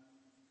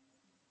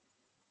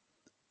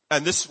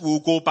this will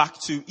go back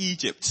to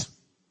Egypt.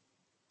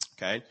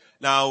 Okay.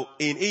 Now,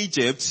 in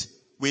Egypt,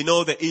 we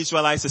know the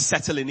Israelites are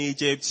settled in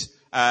Egypt.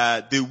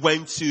 They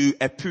went to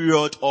a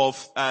period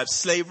of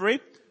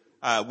slavery,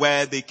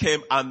 where they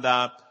came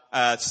under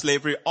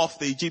slavery of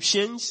the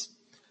Egyptians,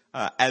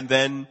 and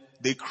then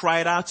they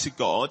cried out to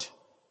God,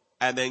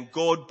 and then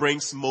God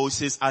brings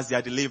Moses as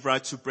their deliverer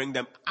to bring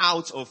them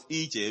out of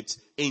Egypt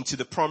into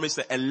the promise,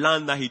 a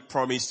land that he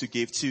promised to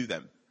give to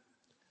them.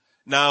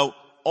 Now,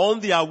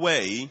 on their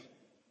way,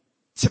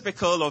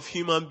 typical of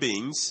human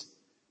beings,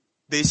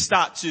 they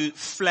start to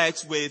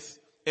flirt with,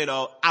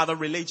 other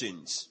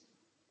religions.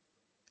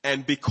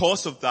 And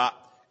because of that,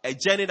 a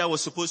journey that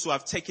was supposed to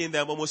have taken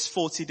them almost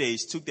 40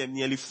 days took them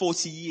nearly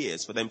 40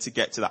 years for them to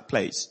get to that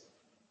place.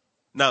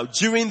 Now,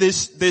 during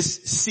this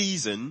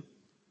season,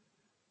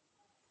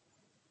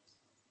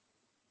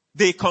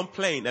 they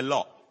complain a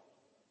lot.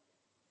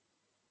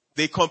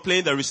 They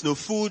complain there is no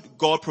food.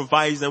 God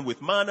provides them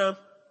with manna.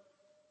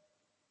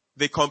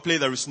 They complain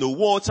there is no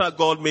water.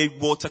 God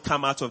made water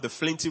come out of the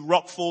flinty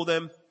rock for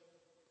them.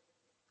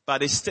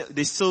 But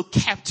they still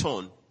kept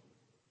on.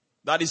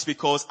 That is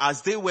because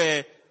as they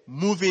were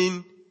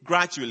moving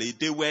gradually,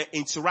 they were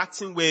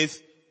interacting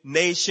with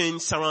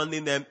nations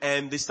surrounding them,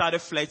 and they started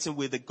flirting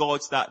with the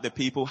gods that the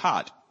people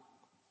had.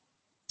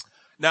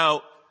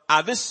 Now,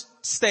 at this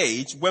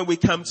stage, when we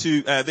come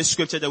to this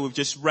scripture that we've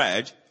just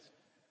read,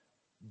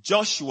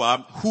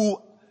 Joshua,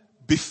 who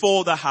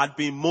before that had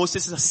been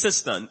Moses'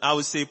 assistant, I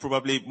would say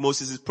probably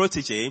Moses'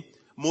 protege,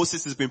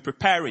 Moses has been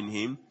preparing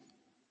him,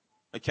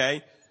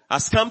 okay,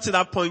 has come to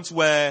that point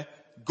where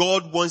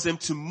God wants them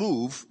to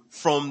move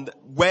from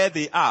where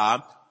they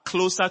are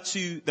closer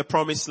to the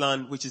promised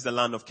land, which is the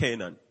land of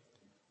Canaan.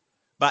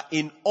 But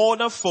in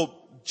order for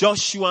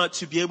Joshua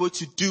to be able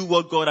to do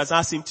what God has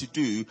asked him to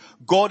do,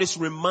 God is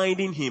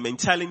reminding him and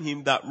telling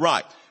him that,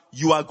 right,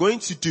 you are going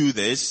to do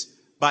this,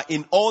 but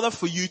in order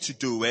for you to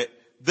do it,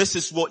 this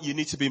is what you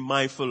need to be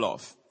mindful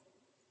of.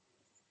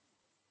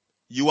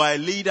 You are a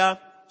leader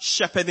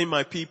shepherding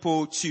my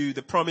people to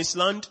the promised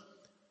land,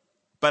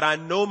 but I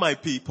know my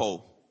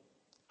people.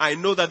 I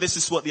know that this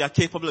is what they are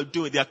capable of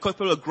doing. They are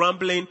capable of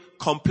grumbling,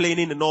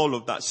 complaining, and all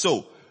of that.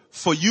 So,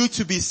 for you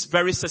to be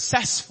very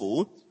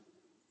successful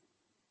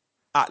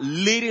at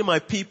leading my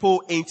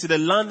people into the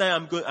land that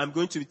I'm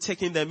going to be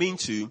taking them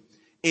into,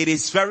 it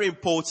is very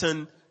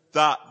important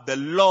that the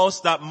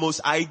laws that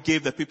I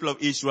gave the people of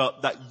Israel,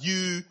 that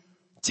you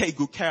take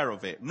good care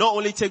of it. Not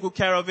only take good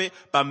care of it,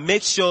 but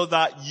make sure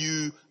that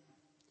you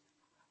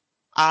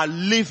are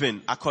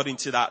living according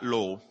to that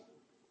law.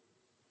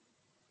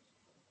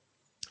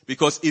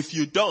 Because if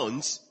you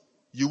don't,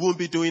 you won't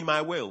be doing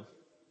my will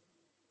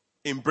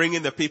in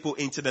bringing the people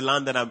into the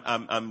land that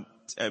I'm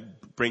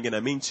bringing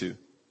them into.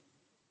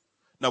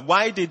 Now,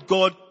 why did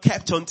God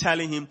kept on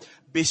telling him,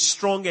 be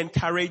strong and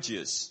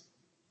courageous?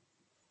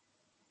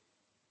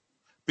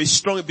 Be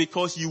strong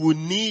because you will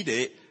need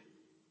it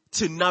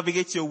to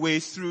navigate your way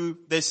through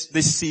this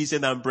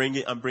season I'm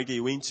bringing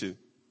you into.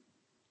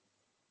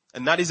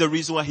 And that is the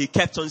reason why he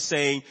kept on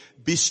saying,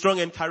 be strong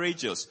and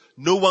courageous.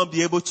 No one will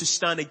be able to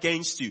stand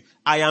against you.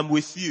 I am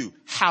with you.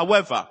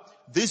 However,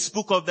 this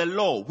book of the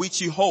law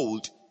which you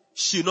hold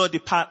should not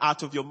depart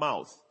out of your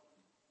mouth.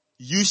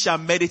 You shall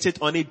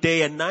meditate on it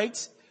day and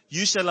night.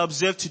 You shall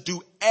observe to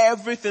do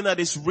everything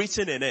that is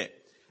written in it.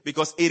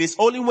 Because it is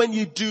only when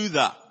you do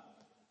that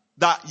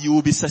that you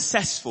will be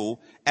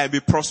successful and be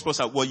prosperous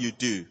at what you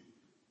do.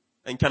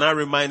 And can I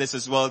remind us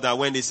as well that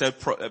when they said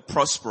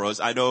prosperous,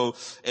 I know,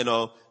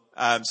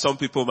 some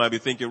people might be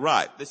thinking,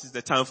 right, this is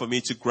the time for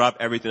me to grab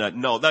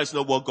everything. No, that is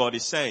not what God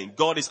is saying.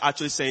 God is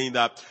actually saying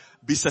that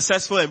be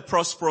successful and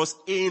prosperous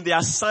in the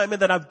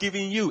assignment that I've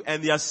given you.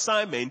 And the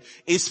assignment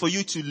is for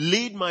you to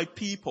lead my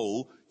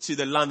people to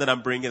the land that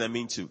I'm bringing them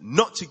into,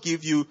 not to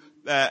give you,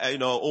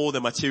 all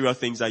the material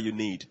things that you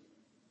need.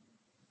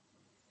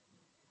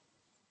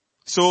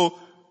 So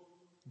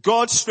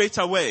God straight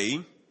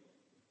away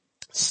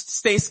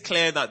states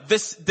clear that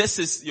this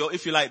is your,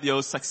 if you like,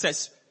 your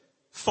success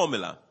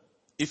formula.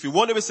 If you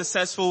want to be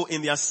successful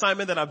in the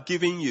assignment that I've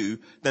given you,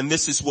 then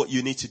this is what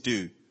you need to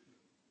do.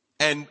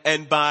 And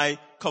by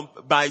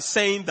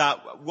saying that,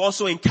 we're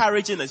also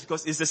encouraging us,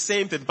 because it's the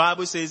same thing. The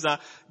Bible says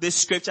that this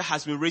scripture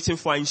has been written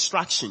for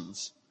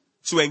instructions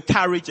to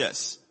encourage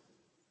us.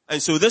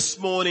 And so this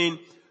morning,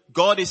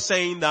 God is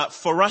saying that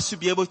for us to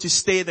be able to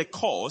stay the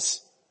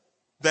course,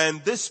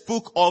 then this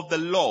book of the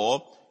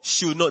law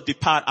should not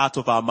depart out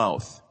of our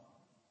mouth.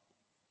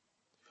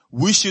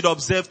 We should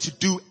observe to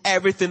do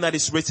everything that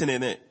is written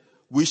in it.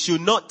 We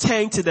should not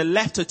turn to the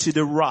left or to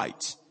the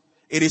right.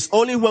 It is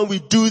only when we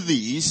do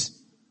these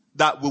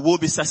that we will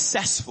be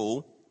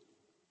successful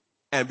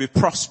and be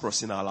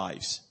prosperous in our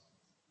lives.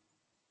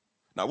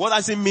 Now, what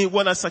does it mean?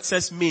 What does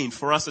success mean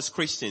for us as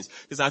Christians?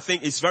 Because I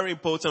think it's very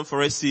important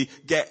for us to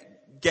get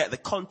the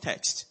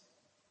context.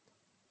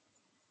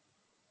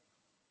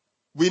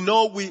 We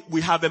know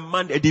we have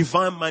a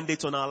divine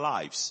mandate on our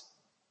lives.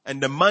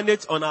 And the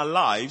mandate on our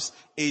lives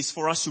is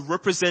for us to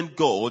represent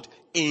God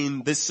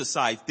in this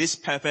society, this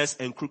perverse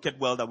and crooked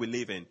world that we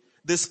live in,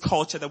 this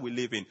culture that we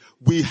live in.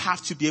 We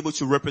have to be able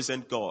to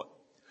represent God.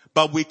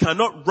 But we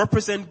cannot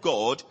represent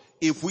God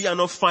if we are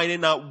not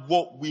finding out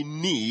what we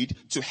need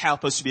to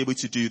help us to be able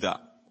to do that.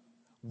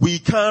 We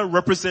can't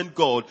represent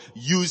God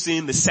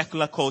using the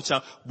secular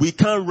culture. We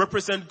can't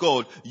represent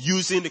God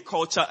using the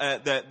culture,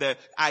 the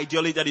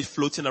ideology that is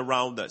floating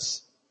around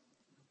us.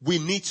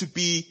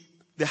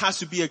 There has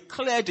to be a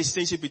clear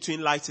distinction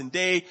between light and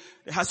day.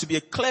 There has to be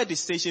a clear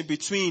distinction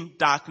between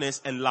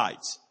darkness and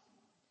light.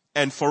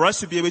 And for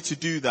us to be able to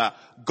do that,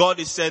 God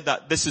has said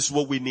that this is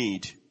what we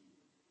need.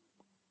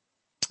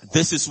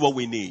 This is what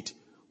we need.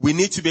 We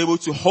need to be able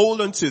to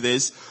hold on to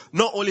this,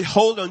 not only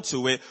hold on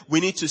to it, we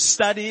need to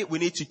study it, we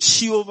need to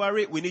chew over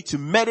it, we need to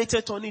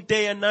meditate on it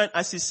day and night,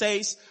 as he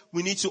says.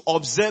 We need to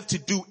observe to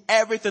do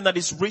everything that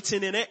is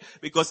written in it,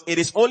 because it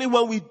is only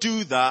when we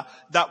do that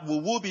we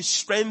will be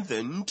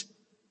strengthened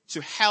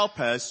to help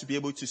us to be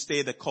able to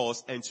stay the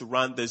course and to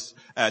run this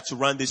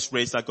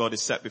race that God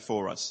has set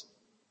before us.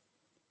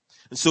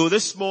 And so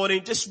this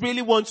morning, just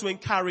really want to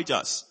encourage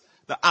us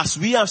that as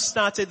we have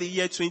started the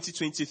year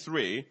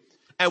 2023,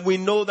 and we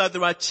know that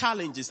there are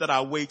challenges that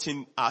are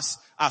awaiting us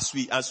as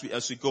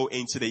we go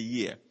into the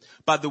year.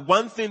 But the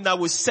one thing that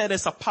will set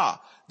us apart,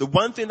 the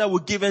one thing that will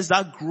give us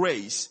that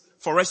grace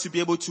for us to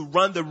be able to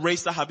run the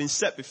race that have been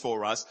set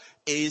before us,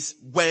 is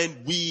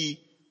when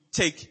we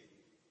take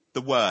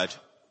the word,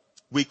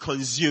 we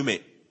consume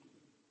it.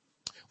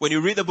 When you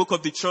read the book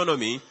of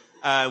Deuteronomy,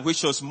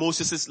 which was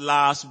Moses'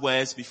 last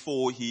words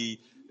before he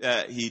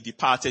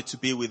departed to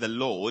be with the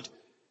Lord,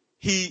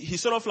 he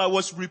sort of like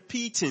was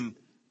repeating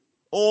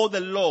all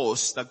the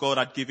laws that God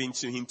had given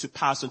to him to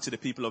pass on to the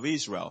people of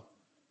Israel.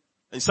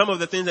 And some of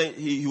the things that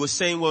he was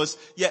saying was,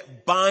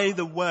 bind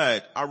the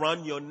word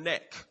around your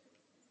neck.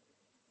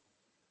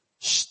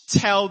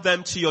 Tell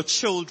them to your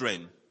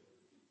children.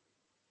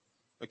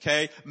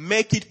 Okay?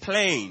 Make it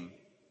plain.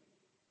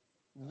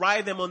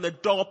 Write them on the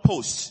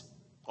doorposts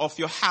of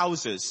your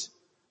houses,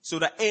 so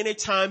that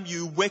anytime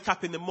you wake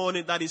up in the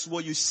morning, that is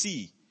what you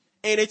see.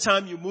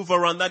 Anytime you move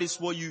around, that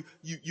is what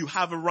you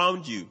have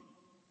around you.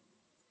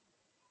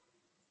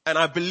 And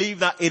I believe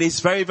that it is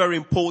very, very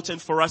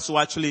important for us to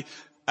actually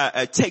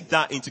take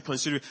that into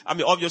consideration. I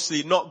mean,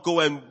 obviously not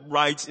go and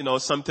write,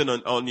 something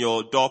on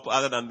your door.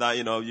 Other than that,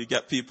 you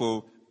get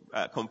people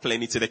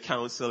complaining to the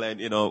council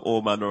and,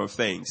 all manner of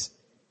things.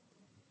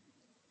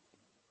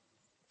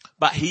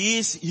 But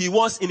he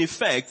was in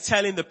effect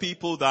telling the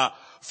people that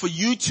for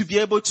you to be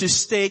able to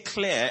stay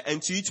clear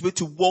and to you to be able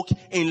to walk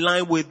in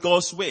line with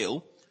God's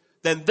will,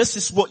 then this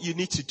is what you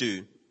need to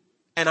do.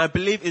 And I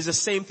believe it's the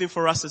same thing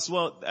for us as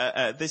well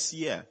this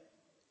year.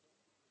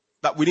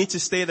 That we need to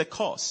stay the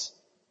course.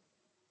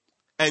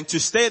 And to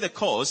stay the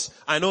course,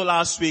 I know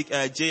last week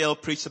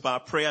JL preached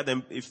about prayer,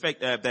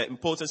 the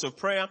importance of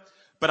prayer.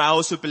 But I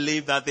also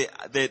believe that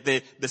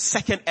the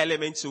second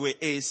element to it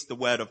is the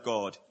Word of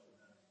God.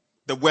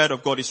 The Word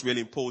of God is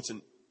really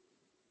important.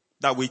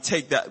 That we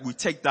take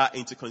that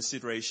into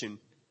consideration.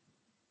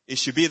 It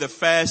should be the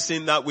first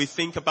thing that we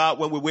think about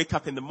when we wake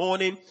up in the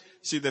morning.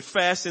 It should be the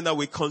first thing that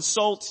we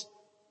consult.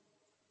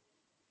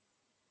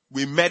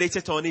 We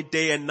meditate on it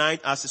day and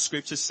night, as the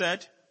scripture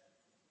said.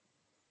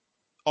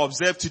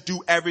 Observe to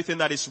do everything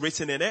that is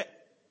written in it.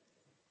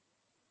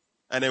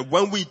 And then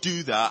when we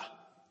do that,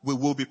 we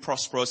will be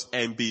prosperous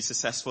and be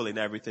successful in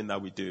everything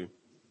that we do.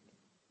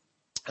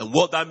 And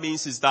what that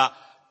means is that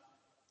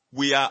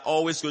we are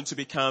always going to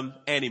become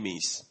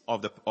enemies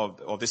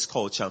of this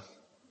culture.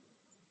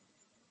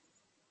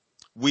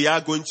 We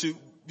are going to,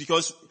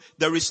 because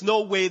there is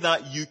no way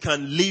that you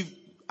can live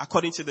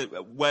according to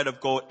the word of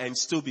God and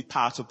still be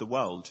part of the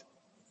world.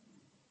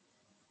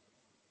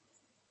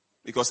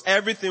 Because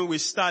everything we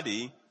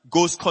study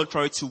goes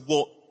contrary to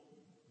what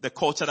the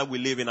culture that we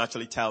live in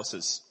actually tells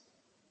us.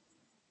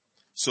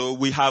 So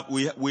we have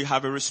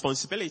a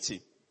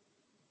responsibility.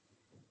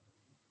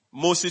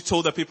 Moses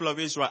told the people of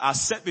Israel, I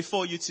set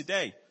before you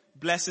today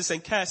blessings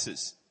and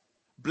curses.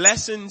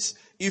 Blessings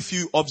if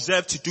you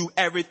observe to do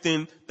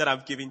everything that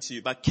I've given to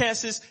you, but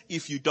curses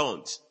if you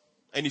don't.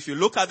 And if you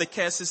look at the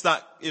curses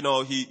that,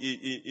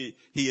 he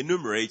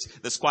enumerates,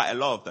 there's quite a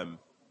lot of them.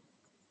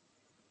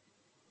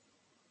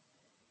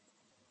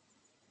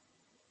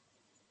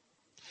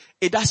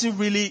 It doesn't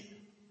really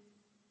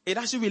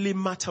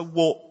matter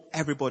what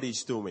everybody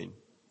is doing.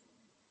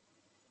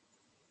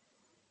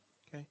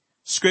 Okay?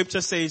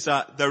 Scripture says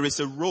that there is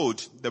a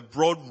road, the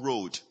broad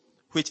road,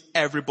 which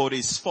everybody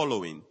is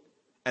following,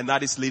 and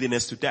that is leading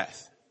us to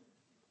death.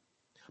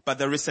 But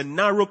there is a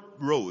narrow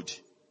road,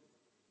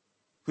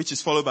 which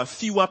is followed by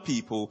fewer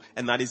people,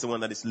 and that is the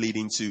one that is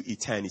leading to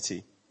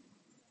eternity.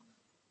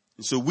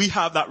 And so we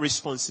have that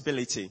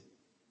responsibility.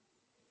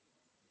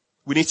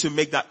 We need to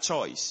make that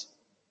choice.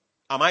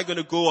 Am I going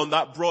to go on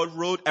that broad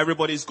road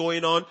everybody's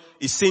going on?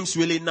 It seems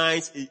really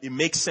nice. It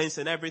makes sense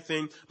and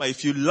everything. But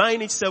if you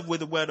line itself with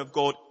the word of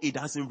God, it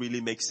doesn't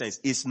really make sense.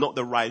 It's not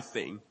the right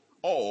thing.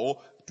 Or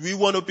do we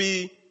want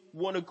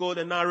to go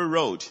the narrow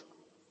road?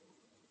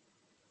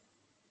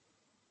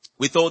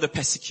 With all the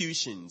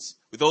persecutions,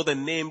 with all the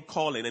name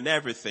calling and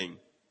everything.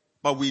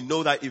 But we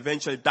know that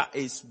eventually that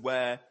is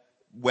where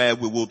we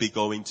will be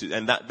going to.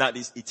 And that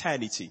is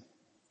eternity.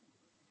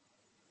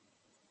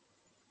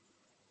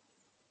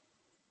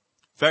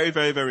 Very,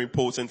 very, very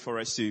important for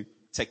us to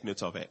take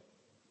note of it.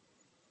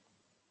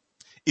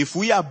 If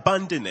we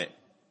abandon it,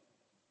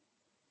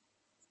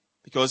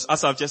 because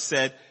as I've just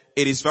said,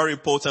 it is very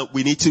important,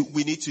 we need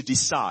to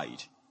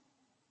decide.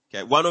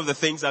 Okay, one of the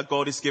things that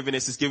God is giving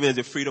us is giving us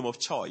the freedom of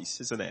choice,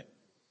 isn't it?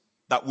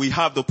 That we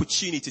have the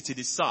opportunity to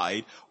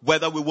decide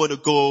whether we want to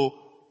go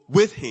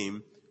with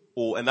Him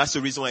and that's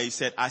the reason why He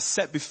said, I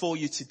set before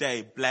you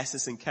today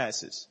blessings and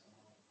curses.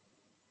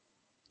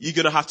 You're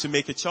going to have to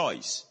make a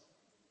choice.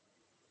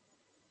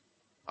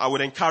 I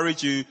would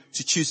encourage you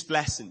to choose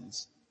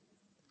blessings.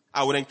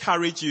 I would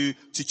encourage you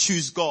to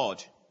choose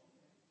God.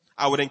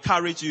 I would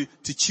encourage you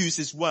to choose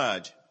His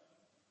word.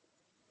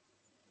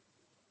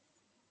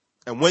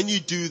 And when you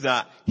do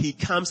that, He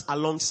comes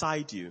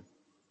alongside you.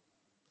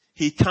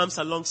 He comes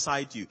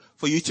alongside you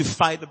for you to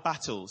fight the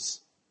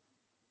battles,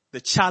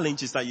 the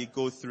challenges that you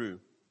go through,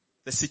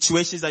 the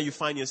situations that you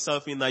find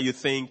yourself in that you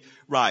think,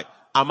 right,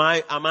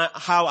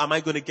 how am I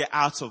going to get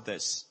out of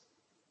this?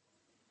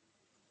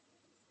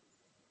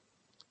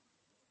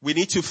 We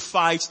need to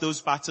fight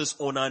those battles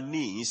on our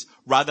knees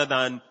rather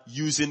than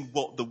using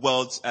what the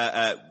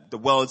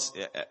world's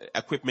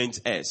equipment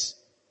is.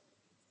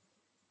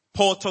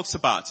 Paul talks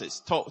about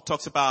this.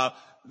 Talks about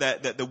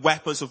the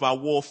weapons of our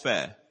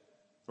warfare,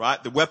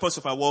 right? The weapons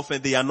of our warfare,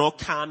 they are not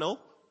carnal,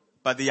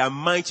 but they are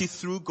mighty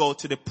through God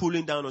to the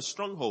pulling down of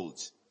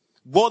strongholds.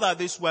 What are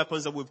these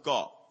weapons that we've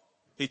got?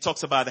 He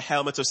talks about the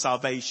helmet of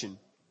salvation.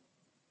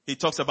 He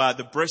talks about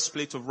the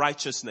breastplate of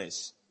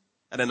righteousness.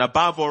 And then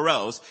above all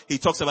else, he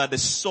talks about the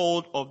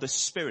sword of the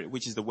Spirit,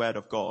 which is the word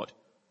of God.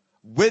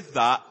 With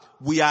that,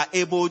 we are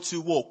able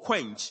to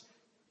quench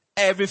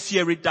every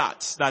fiery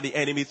dart that the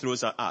enemy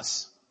throws at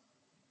us.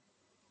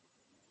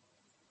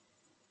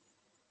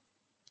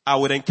 I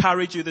would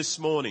encourage you this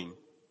morning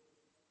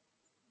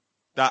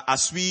that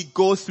as we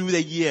go through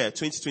the year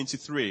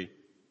 2023,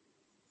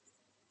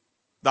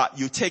 that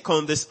you take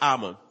on this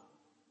armor,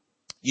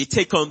 you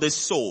take on this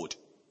sword,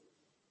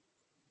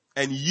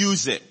 and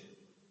use it.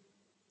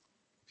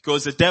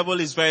 Because the devil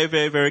is very,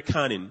 very, very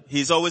cunning.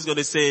 He's always going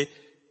to say,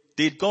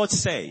 did God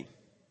say?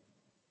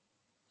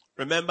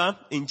 Remember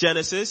in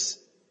Genesis,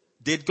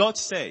 did God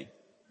say?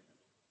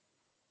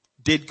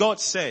 Did God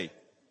say?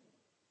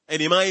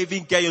 And he might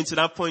even get you into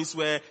that point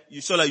where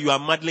you feel like you are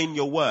muddling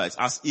your words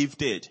as Eve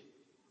did.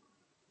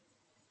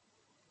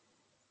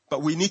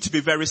 But we need to be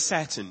very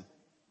certain.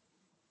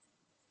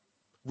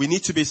 We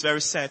need to be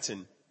very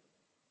certain.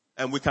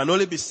 And we can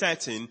only be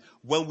certain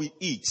when we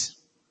eat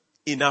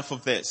enough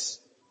of this.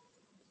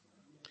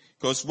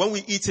 Because when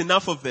we eat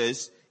enough of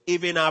this,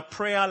 even our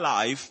prayer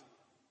life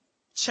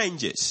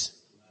changes.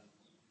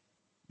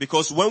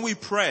 Because when we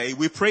pray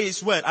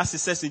His word, as it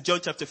says in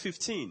John chapter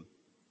 15.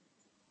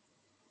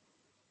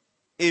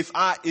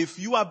 If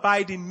you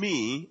abide in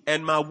me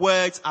and my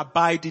words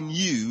abide in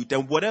you,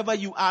 then whatever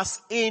you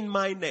ask in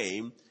my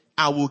name,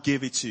 I will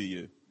give it to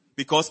you.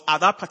 Because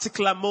at that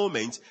particular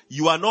moment,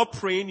 you are not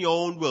praying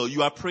your own will,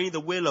 you are praying the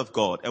will of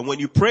God. And when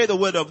you pray the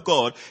word of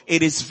God,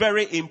 it is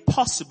very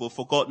impossible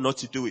for God not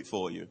to do it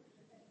for you.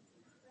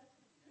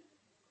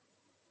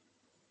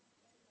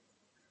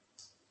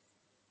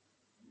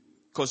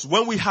 Because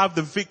when we have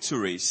the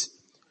victories,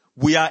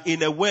 We are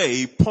in a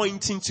way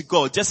pointing to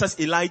God, just as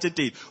Elijah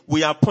did.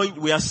 We are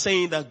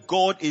saying that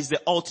God is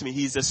the ultimate.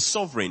 He is the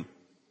sovereign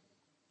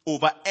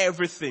over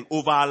everything,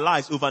 over our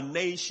lives, over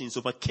nations,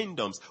 over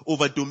kingdoms,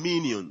 over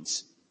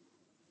dominions.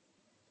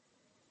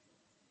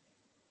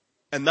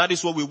 And that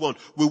is what we want.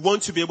 We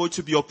want to be able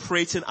to be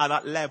operating at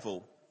that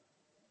level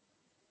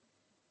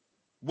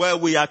where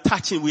we are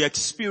touching, we are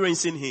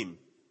experiencing Him.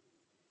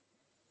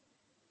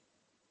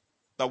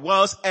 That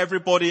whilst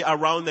everybody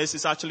around us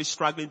is actually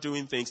struggling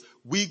doing things,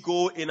 we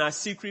go in our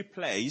secret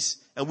place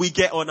and we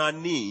get on our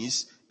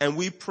knees and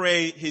we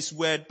pray His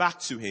word back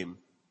to Him.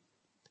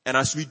 And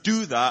as we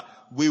do that,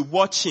 we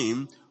watch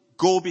Him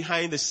go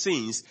behind the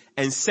scenes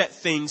and set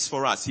things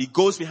for us. He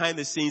goes behind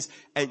the scenes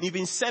and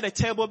even set a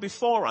table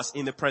before us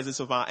in the presence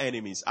of our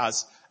enemies,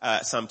 as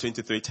Psalm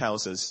 23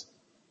 tells us.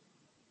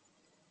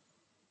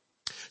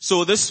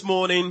 So this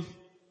morning,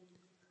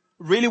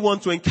 really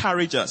want to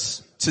encourage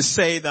us to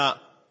say that,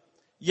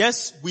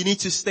 yes, we need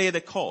to stay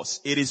the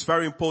course. It is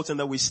very important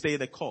that we stay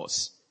the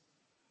course.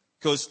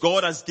 Because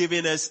God has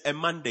given us a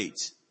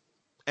mandate.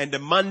 And the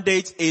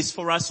mandate is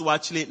for us to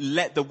actually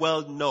let the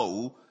world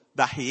know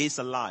that He is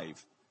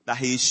alive, that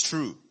He is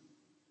true,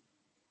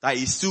 that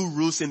He still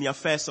rules in the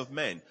affairs of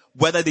men,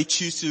 whether they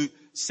choose to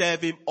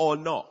serve Him or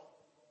not.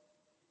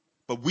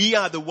 But we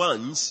are the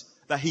ones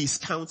that He's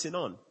counting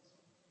on.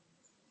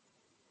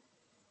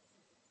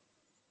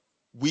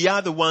 We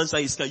are the ones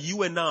that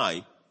you and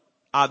I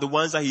are the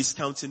ones that He's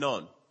counting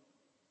on.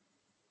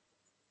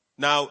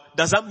 Now,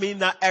 does that mean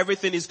that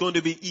everything is going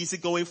to be easy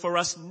going for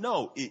us?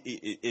 No,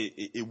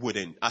 it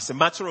wouldn't. As a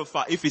matter of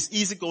fact, if it's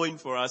easy going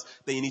for us,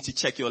 then you need to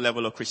check your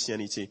level of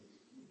Christianity.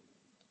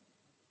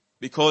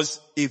 Because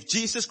if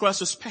Jesus Christ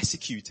was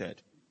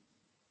persecuted,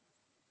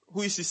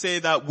 who is to say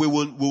that we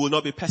will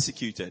not be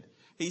persecuted?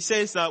 He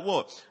says that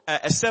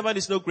a servant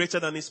is no greater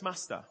than his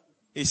master.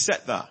 He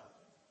said that.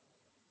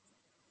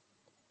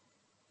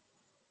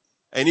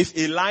 And if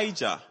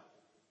Elijah,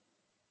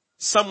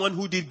 someone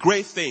who did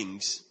great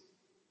things,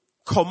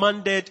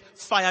 commanded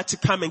fire to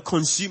come and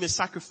consume a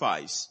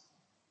sacrifice,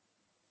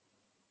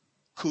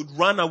 could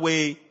run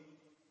away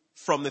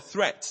from the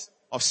threat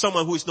of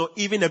someone who is not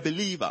even a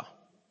believer,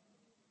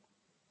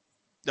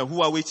 then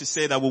who are we to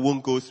say that we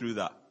won't go through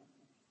that?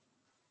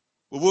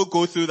 We will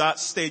go through that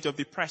stage of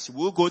depression.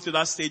 We'll go through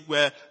that stage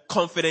where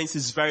confidence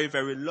is very,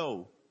 very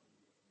low.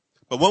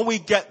 But when we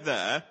get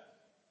there,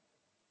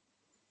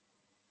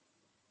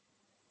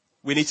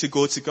 we need to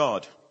go to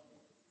God.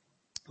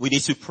 We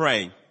need to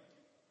pray.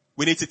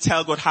 We need to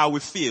tell God how we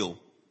feel.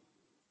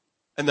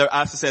 And as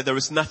I said, there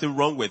is nothing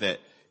wrong with it.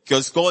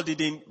 Because God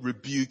didn't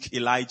rebuke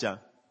Elijah.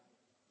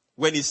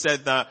 When he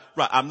said that,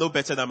 right, I'm no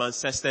better than my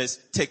ancestors,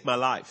 take my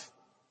life.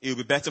 It would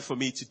be better for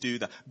me to do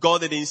that.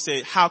 God didn't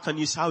say, how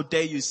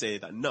dare you say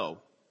that? No.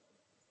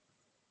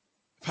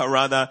 But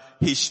rather,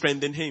 He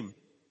strengthened him.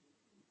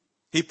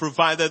 He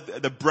provided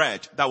the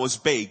bread that was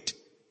baked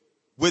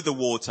with the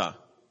water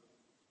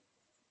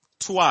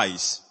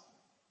twice.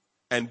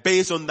 And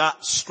based on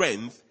that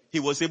strength, he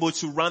was able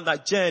to run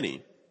that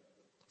journey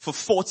for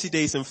 40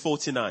 days and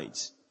 40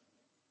 nights.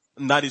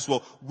 And that is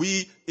what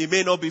it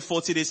may not be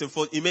 40 days and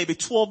 40, it may be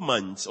 12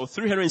 months or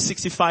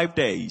 365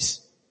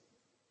 days.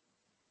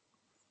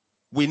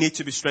 We need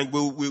to be strong.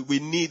 We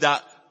need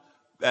that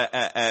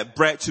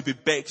bread to be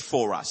baked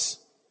for us.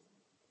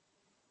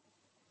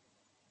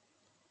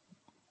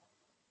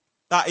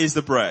 That is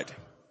the bread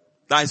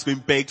that has been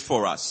baked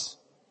for us.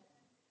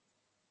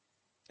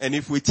 And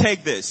if we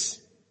take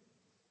this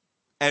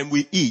and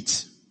we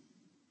eat,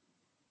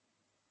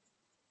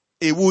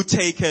 it will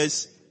take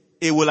us,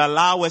 it will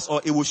allow us,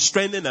 or it will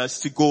strengthen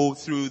us to go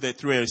through the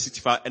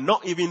 365. And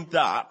not even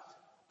that,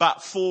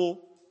 but for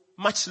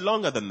much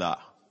longer than that.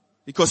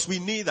 Because we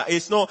need that.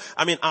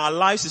 Our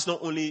lives is not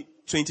only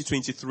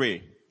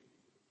 2023.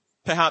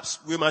 Perhaps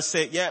we must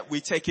say, yeah,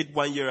 we take it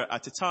 1 year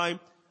at a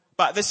time,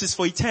 but this is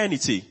for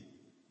eternity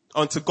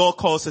until God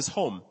calls us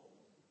home.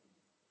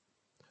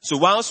 So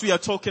whilst we are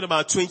talking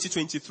about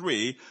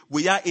 2023,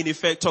 we are in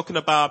effect talking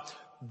about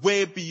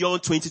way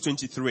beyond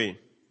 2023.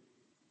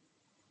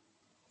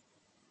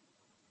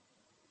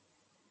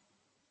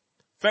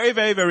 Very,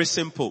 very, very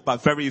simple,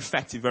 but very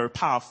effective, very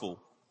powerful.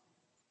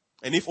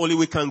 And if only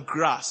we can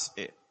grasp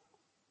it,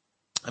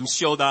 I'm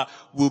sure that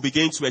we'll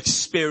begin to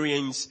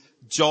experience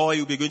joy,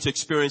 we'll begin to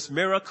experience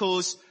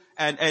miracles.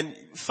 And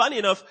funny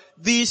enough,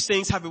 these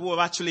things have a way of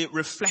actually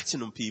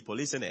reflecting on people,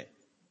 isn't it?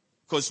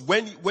 Because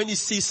when you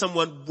see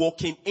someone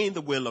walking in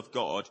the will of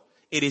God,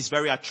 it is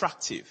very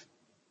attractive.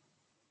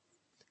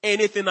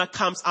 Anything that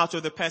comes out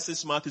of the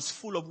person's mouth is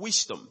full of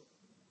wisdom.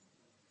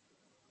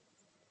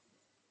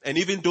 And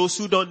even those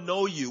who don't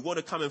know you want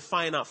to come and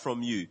find out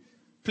from you.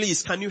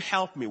 Please, can you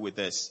help me with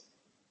this?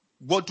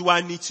 What do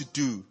I need to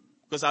do?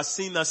 Because I've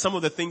seen that some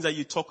of the things that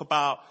you talk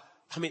about,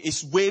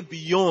 it's way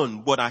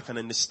beyond what I can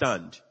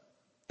understand.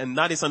 And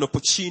that is an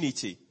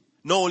opportunity.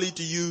 Not only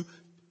do you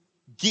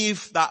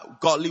give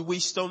that godly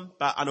wisdom,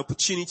 but an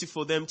opportunity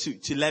for them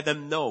to let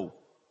them know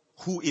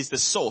who is the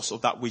source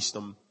of that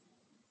wisdom.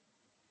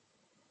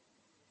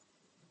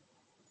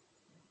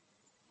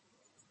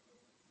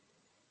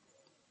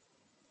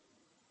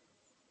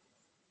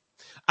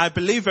 I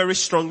believe very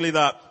strongly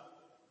that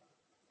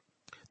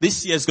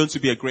this year is going to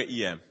be a great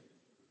year.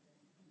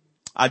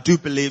 I do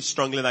believe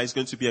strongly that it's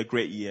going to be a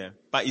great year.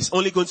 But it's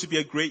only going to be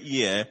a great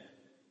year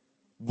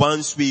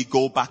once we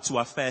go back to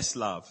our first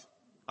love.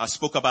 I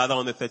spoke about that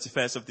on the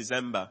 31st of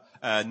December,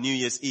 New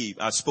Year's Eve.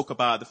 I spoke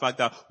about the fact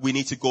that we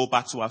need to go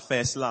back to our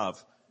first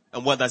love.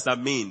 And what does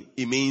that mean?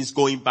 It means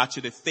going back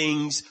to the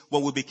things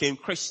when we became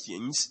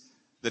Christians,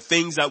 the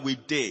things that we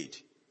did,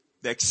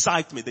 the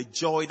excitement, the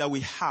joy that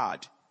we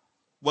had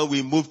when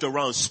we moved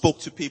around, spoke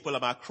to people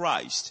about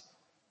Christ.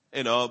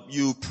 You know,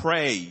 you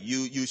pray,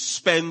 you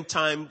spend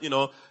time,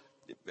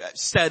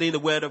 studying the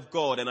Word of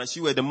God. And as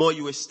the more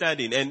you were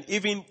studying, and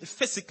even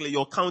physically,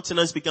 your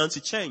countenance began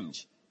to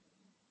change.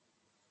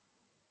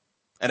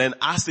 And then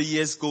as the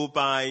years go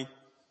by,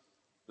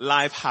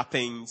 life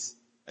happens.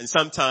 And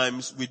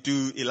sometimes we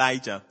do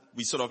Elijah.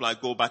 We sort of like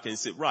go back and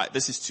say, right,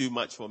 this is too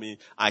much for me.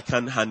 I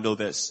can't handle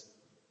this.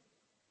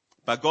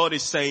 But God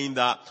is saying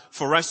that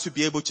for us to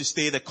be able to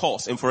stay the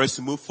course and for us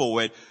to move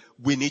forward,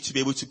 we need to be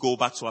able to go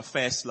back to our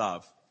first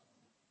love.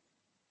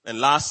 And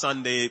last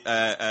Sunday,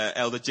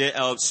 Elder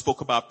JL spoke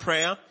about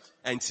prayer.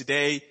 And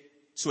today,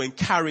 to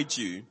encourage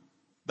you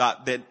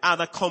that the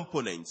other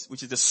component,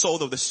 which is the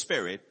soul of the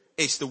Spirit,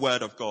 is the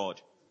Word of God.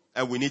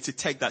 And we need to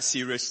take that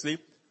seriously.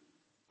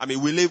 I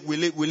mean, we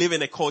live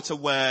in a culture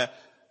where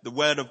the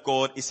Word of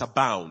God is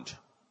abound.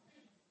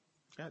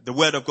 Yeah? The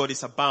Word of God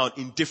is abound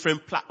in on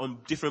different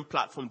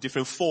platforms,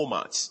 different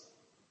formats.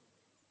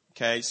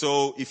 Okay,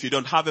 so if you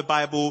don't have a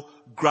Bible,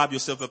 grab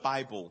yourself a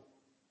Bible.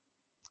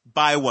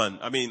 Buy one.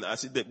 I mean,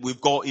 we've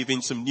got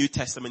even some New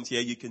Testament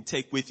here you can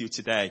take with you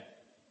today.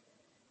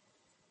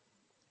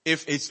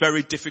 If it's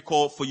very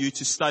difficult for you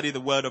to study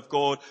the Word of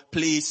God,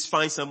 please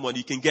find someone.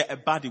 You can get a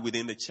buddy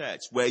within the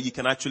church where you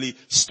can actually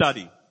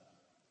study.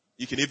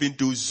 You can even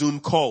do Zoom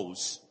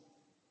calls.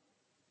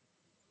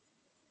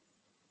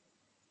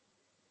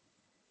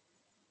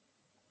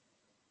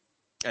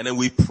 And then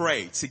we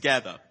pray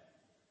together.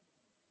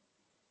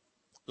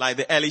 Like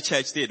the early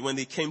church did when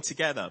they came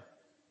together.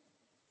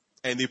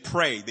 And they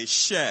pray, they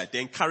share,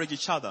 they encourage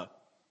each other.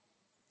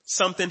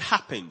 Something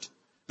happened.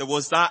 There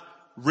was that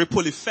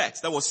ripple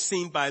effect that was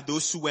seen by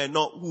those who were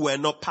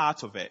not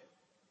part of it.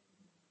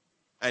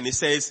 And it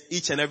says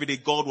each and every day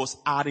God was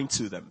adding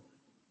to them.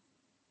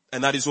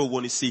 And that is what we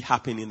want to see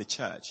happen in the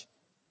church.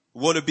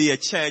 We want to be a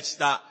church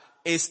that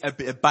is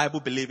a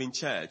Bible-believing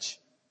church.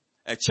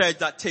 A church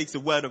that takes the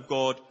Word of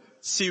God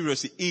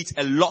seriously, eats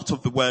a lot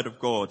of the Word of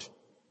God.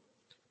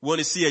 We want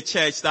to see a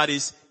church that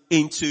is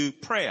into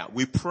prayer.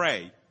 We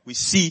pray. We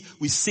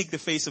seek the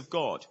face of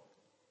God.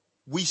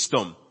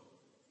 Wisdom.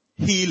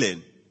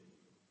 Healing.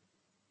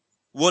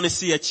 We want to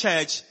see a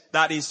church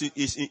that is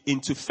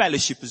into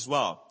fellowship as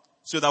well.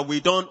 So that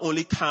we don't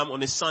only come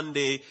on a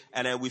Sunday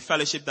and then we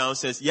fellowship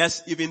downstairs.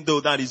 Yes, even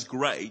though that is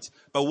great,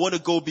 but we want to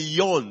go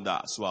beyond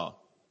that as well.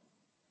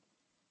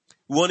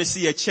 We want to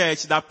see a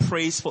church that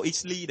prays for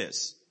its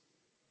leaders.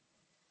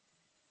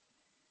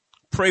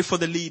 Pray for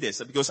the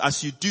leaders, because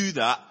as you do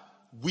that,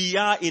 we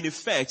are in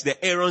effect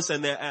the Aarons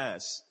and their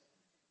heirs.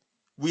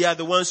 We are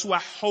the ones who are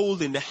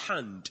holding the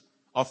hand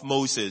of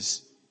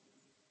Moses.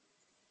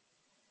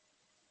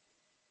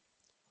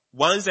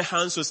 Once the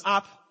hands was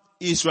up,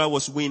 Israel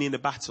was winning the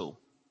battle.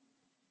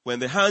 When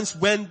the hands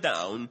went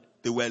down,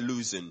 they were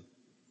losing.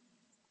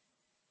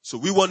 So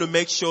we want to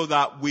make sure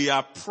that we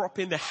are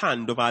propping the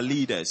hand of our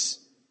leaders.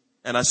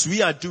 And as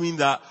we are doing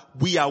that,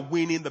 we are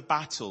winning the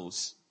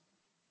battles.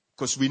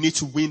 Because we need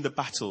to win the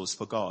battles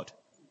for God.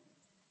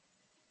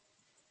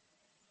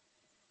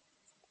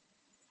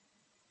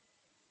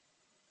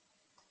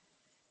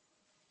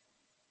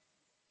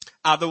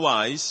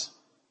 Otherwise,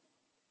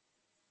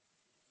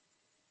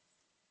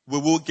 we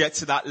will get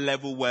to that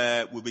level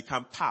where we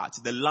become part.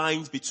 The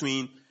line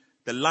between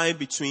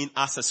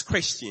us as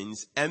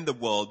Christians and the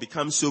world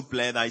becomes so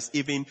blurred that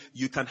even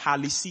you can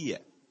hardly see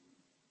it.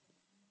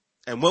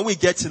 And when we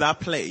get to that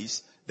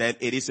place, then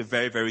it is a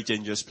very, very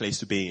dangerous place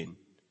to be in.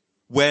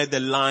 Where the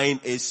line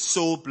is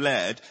so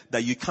blurred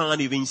that you can't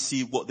even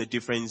see what the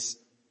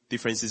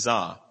differences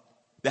are.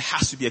 There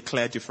has to be a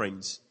clear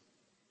difference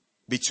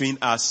between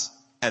us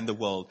and the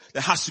world.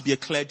 There has to be a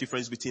clear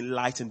difference between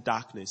light and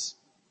darkness.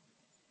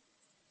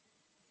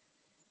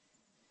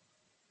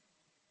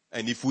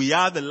 And if we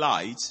are the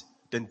light,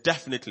 then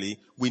definitely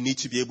we need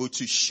to be able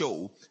to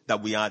show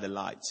that we are the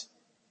light.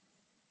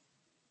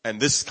 And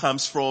this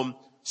comes from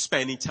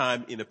spending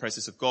time in the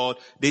presence of God.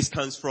 This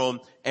comes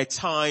from a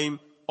time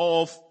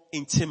of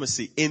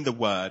intimacy in the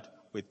Word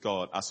with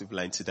God, as we've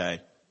learned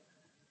today.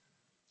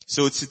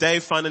 So today,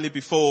 finally,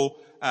 before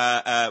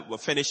we'll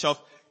finish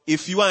off,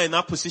 if you are in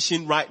that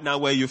position right now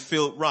where you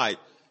feel, right,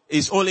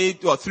 it's only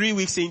 3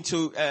 weeks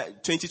into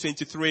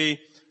 2023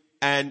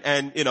 and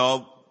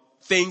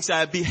things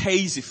are a bit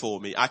hazy for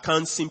me. I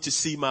can't seem to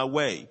see my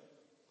way.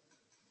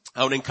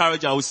 I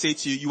would say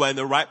to you, you are in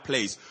the right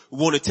place. We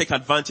want to take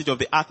advantage of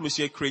the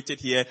atmosphere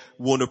created here.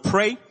 We want to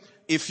pray.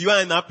 If you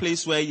are in that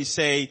place where you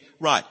say,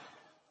 right,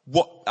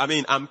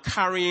 I'm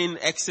carrying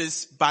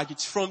excess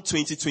baggage from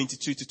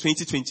 2022 to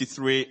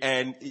 2023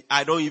 and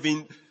I don't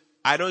even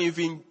I don't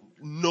even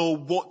know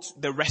what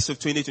the rest of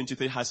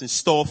 2023 has in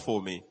store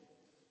for me.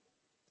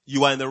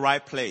 You are in the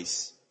right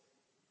place.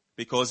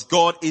 Because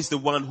God is the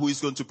one who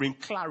is going to bring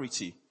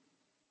clarity.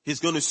 He's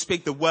going to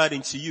speak the word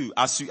into you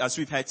as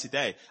we've heard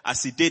today,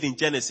 as he did in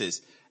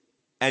Genesis.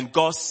 And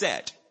God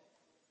said,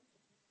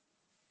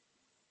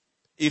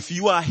 if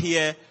you are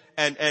here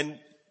and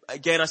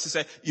again, as I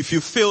said, if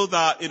you feel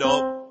that,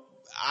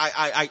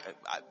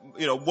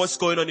 what's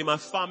going on in my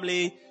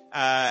family,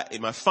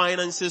 in my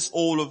finances,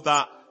 all of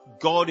that,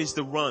 God is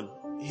the one.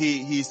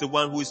 He's the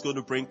one who is going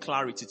to bring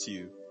clarity to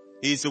you.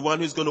 He's the one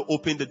who's going to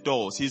open the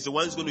doors. He's the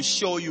one who's going to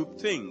show you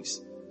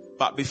things.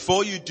 But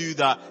before you do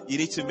that, you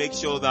need to make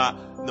sure that,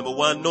 number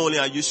one, not only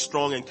are you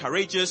strong and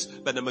courageous,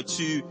 but number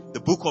two, the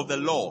book of the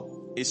law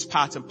is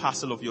part and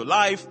parcel of your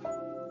life.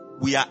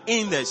 We are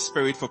in the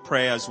spirit for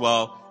prayer as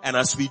well. And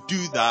as we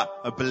do that,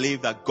 I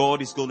believe that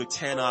God is going to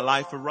turn our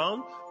life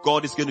around.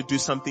 God is going to do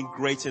something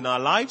great in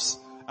our lives.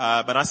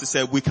 But as I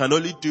said, we can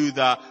only do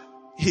that.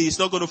 He is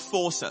not going to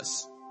force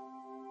us.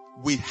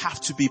 We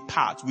have to be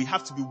part. We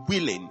have to be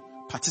willing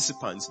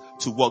participants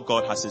to what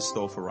God has in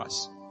store for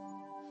us.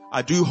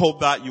 I do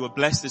hope that you were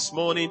blessed this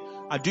morning.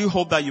 I do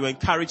hope that you were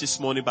encouraged this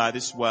morning by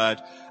this word.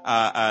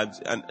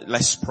 And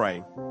let's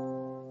pray.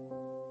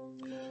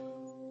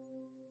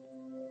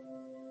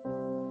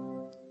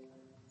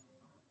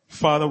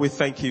 Father, we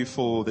thank you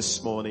for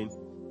this morning.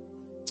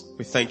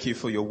 We thank you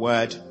for your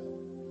word.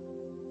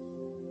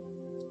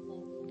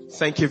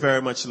 Thank you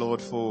very much,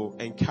 Lord, for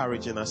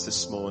encouraging us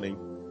this morning.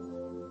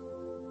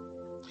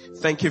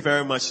 Thank you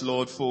very much,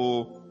 Lord,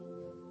 for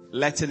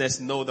letting us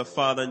know that,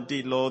 Father,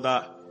 indeed, Lord,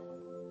 that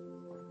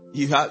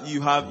you have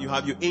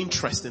your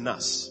interest in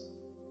us,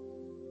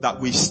 that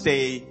we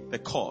stay the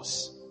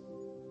course.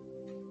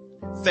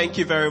 Thank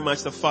you very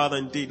much, the Father,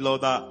 indeed,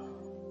 Lord, that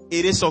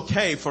it is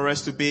okay for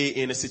us to be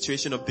in a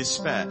situation of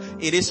despair.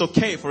 It is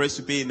okay for us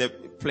to be in a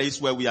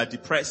place where we are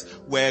depressed,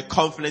 where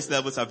confidence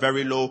levels are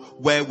very low,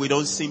 where we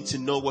don't seem to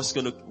know what's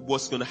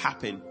gonna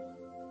happen.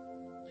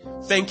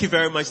 Thank you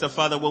very much, the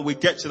Father, when we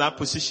get to that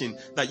position,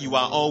 that you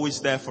are always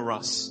there for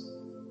us.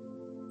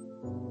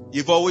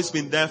 You've always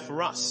been there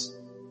for us.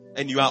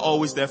 And you are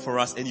always there for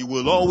us, and you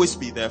will always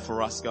be there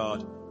for us,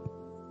 God.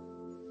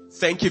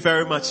 Thank you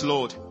very much,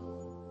 Lord,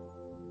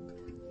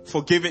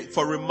 for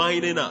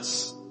reminding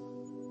us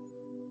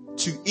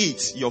to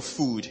eat your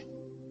food,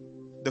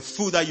 the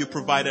food that you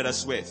provided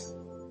us with,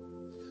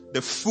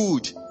 the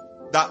food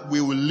that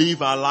we will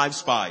live our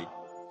lives by,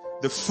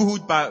 the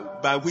food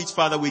by which,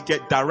 Father, we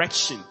get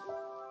direction,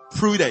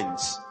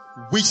 prudence,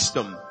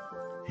 wisdom,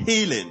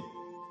 healing,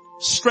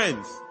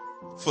 strength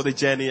for the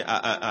journey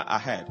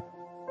ahead.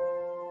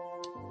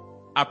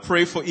 I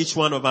pray for each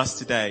one of us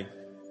today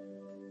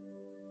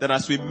that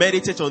as we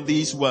meditate on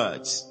these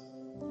words,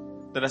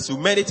 that as we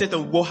meditate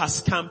on what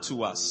has come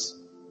to us,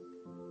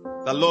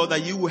 that, Lord,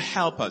 that you will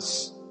help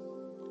us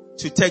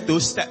to take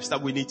those steps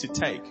that we need to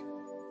take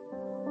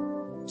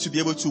to be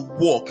able to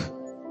walk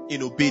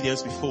in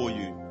obedience before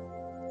you.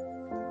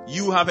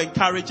 You have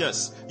encouraged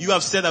us. You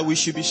have said that we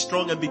should be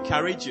strong and be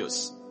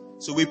courageous.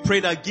 So we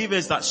pray that give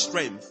us that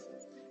strength,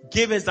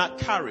 give us that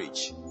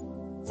courage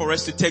for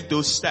us to take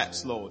those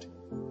steps, Lord.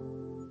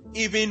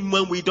 Even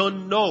when we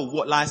don't know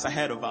what lies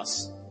ahead of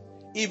us.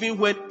 Even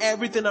when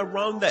everything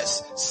around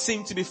us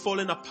seems to be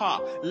falling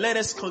apart. Let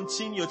us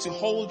continue to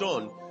hold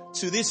on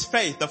to this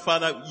faith that,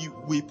 Father,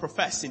 we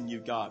profess in you,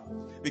 God.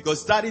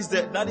 Because that is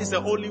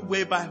the only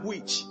way by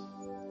which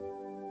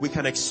we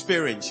can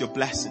experience your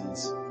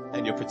blessings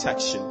and your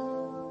protection.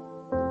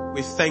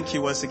 We thank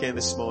you once again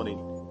this morning.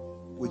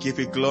 We give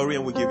you glory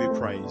and we give you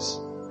praise.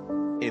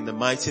 In the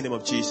mighty name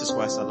of Jesus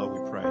Christ, our Lord,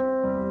 we pray.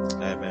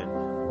 Amen.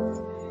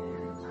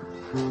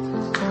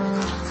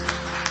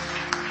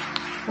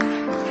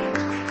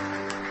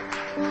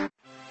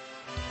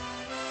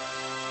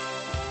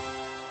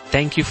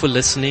 Thank you for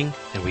listening,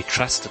 and we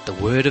trust that the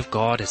Word of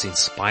God has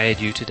inspired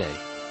you today.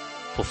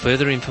 For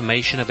further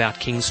information about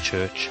King's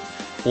Church,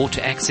 or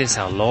to access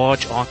our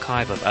large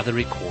archive of other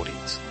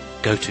recordings,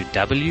 go to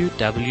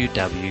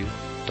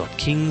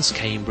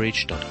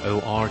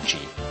www.kingscambridge.org.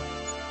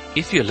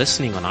 If you're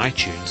listening on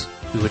iTunes,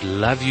 we would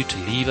love you to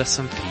leave us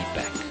some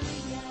feedback.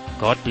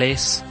 God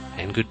bless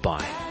and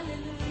goodbye.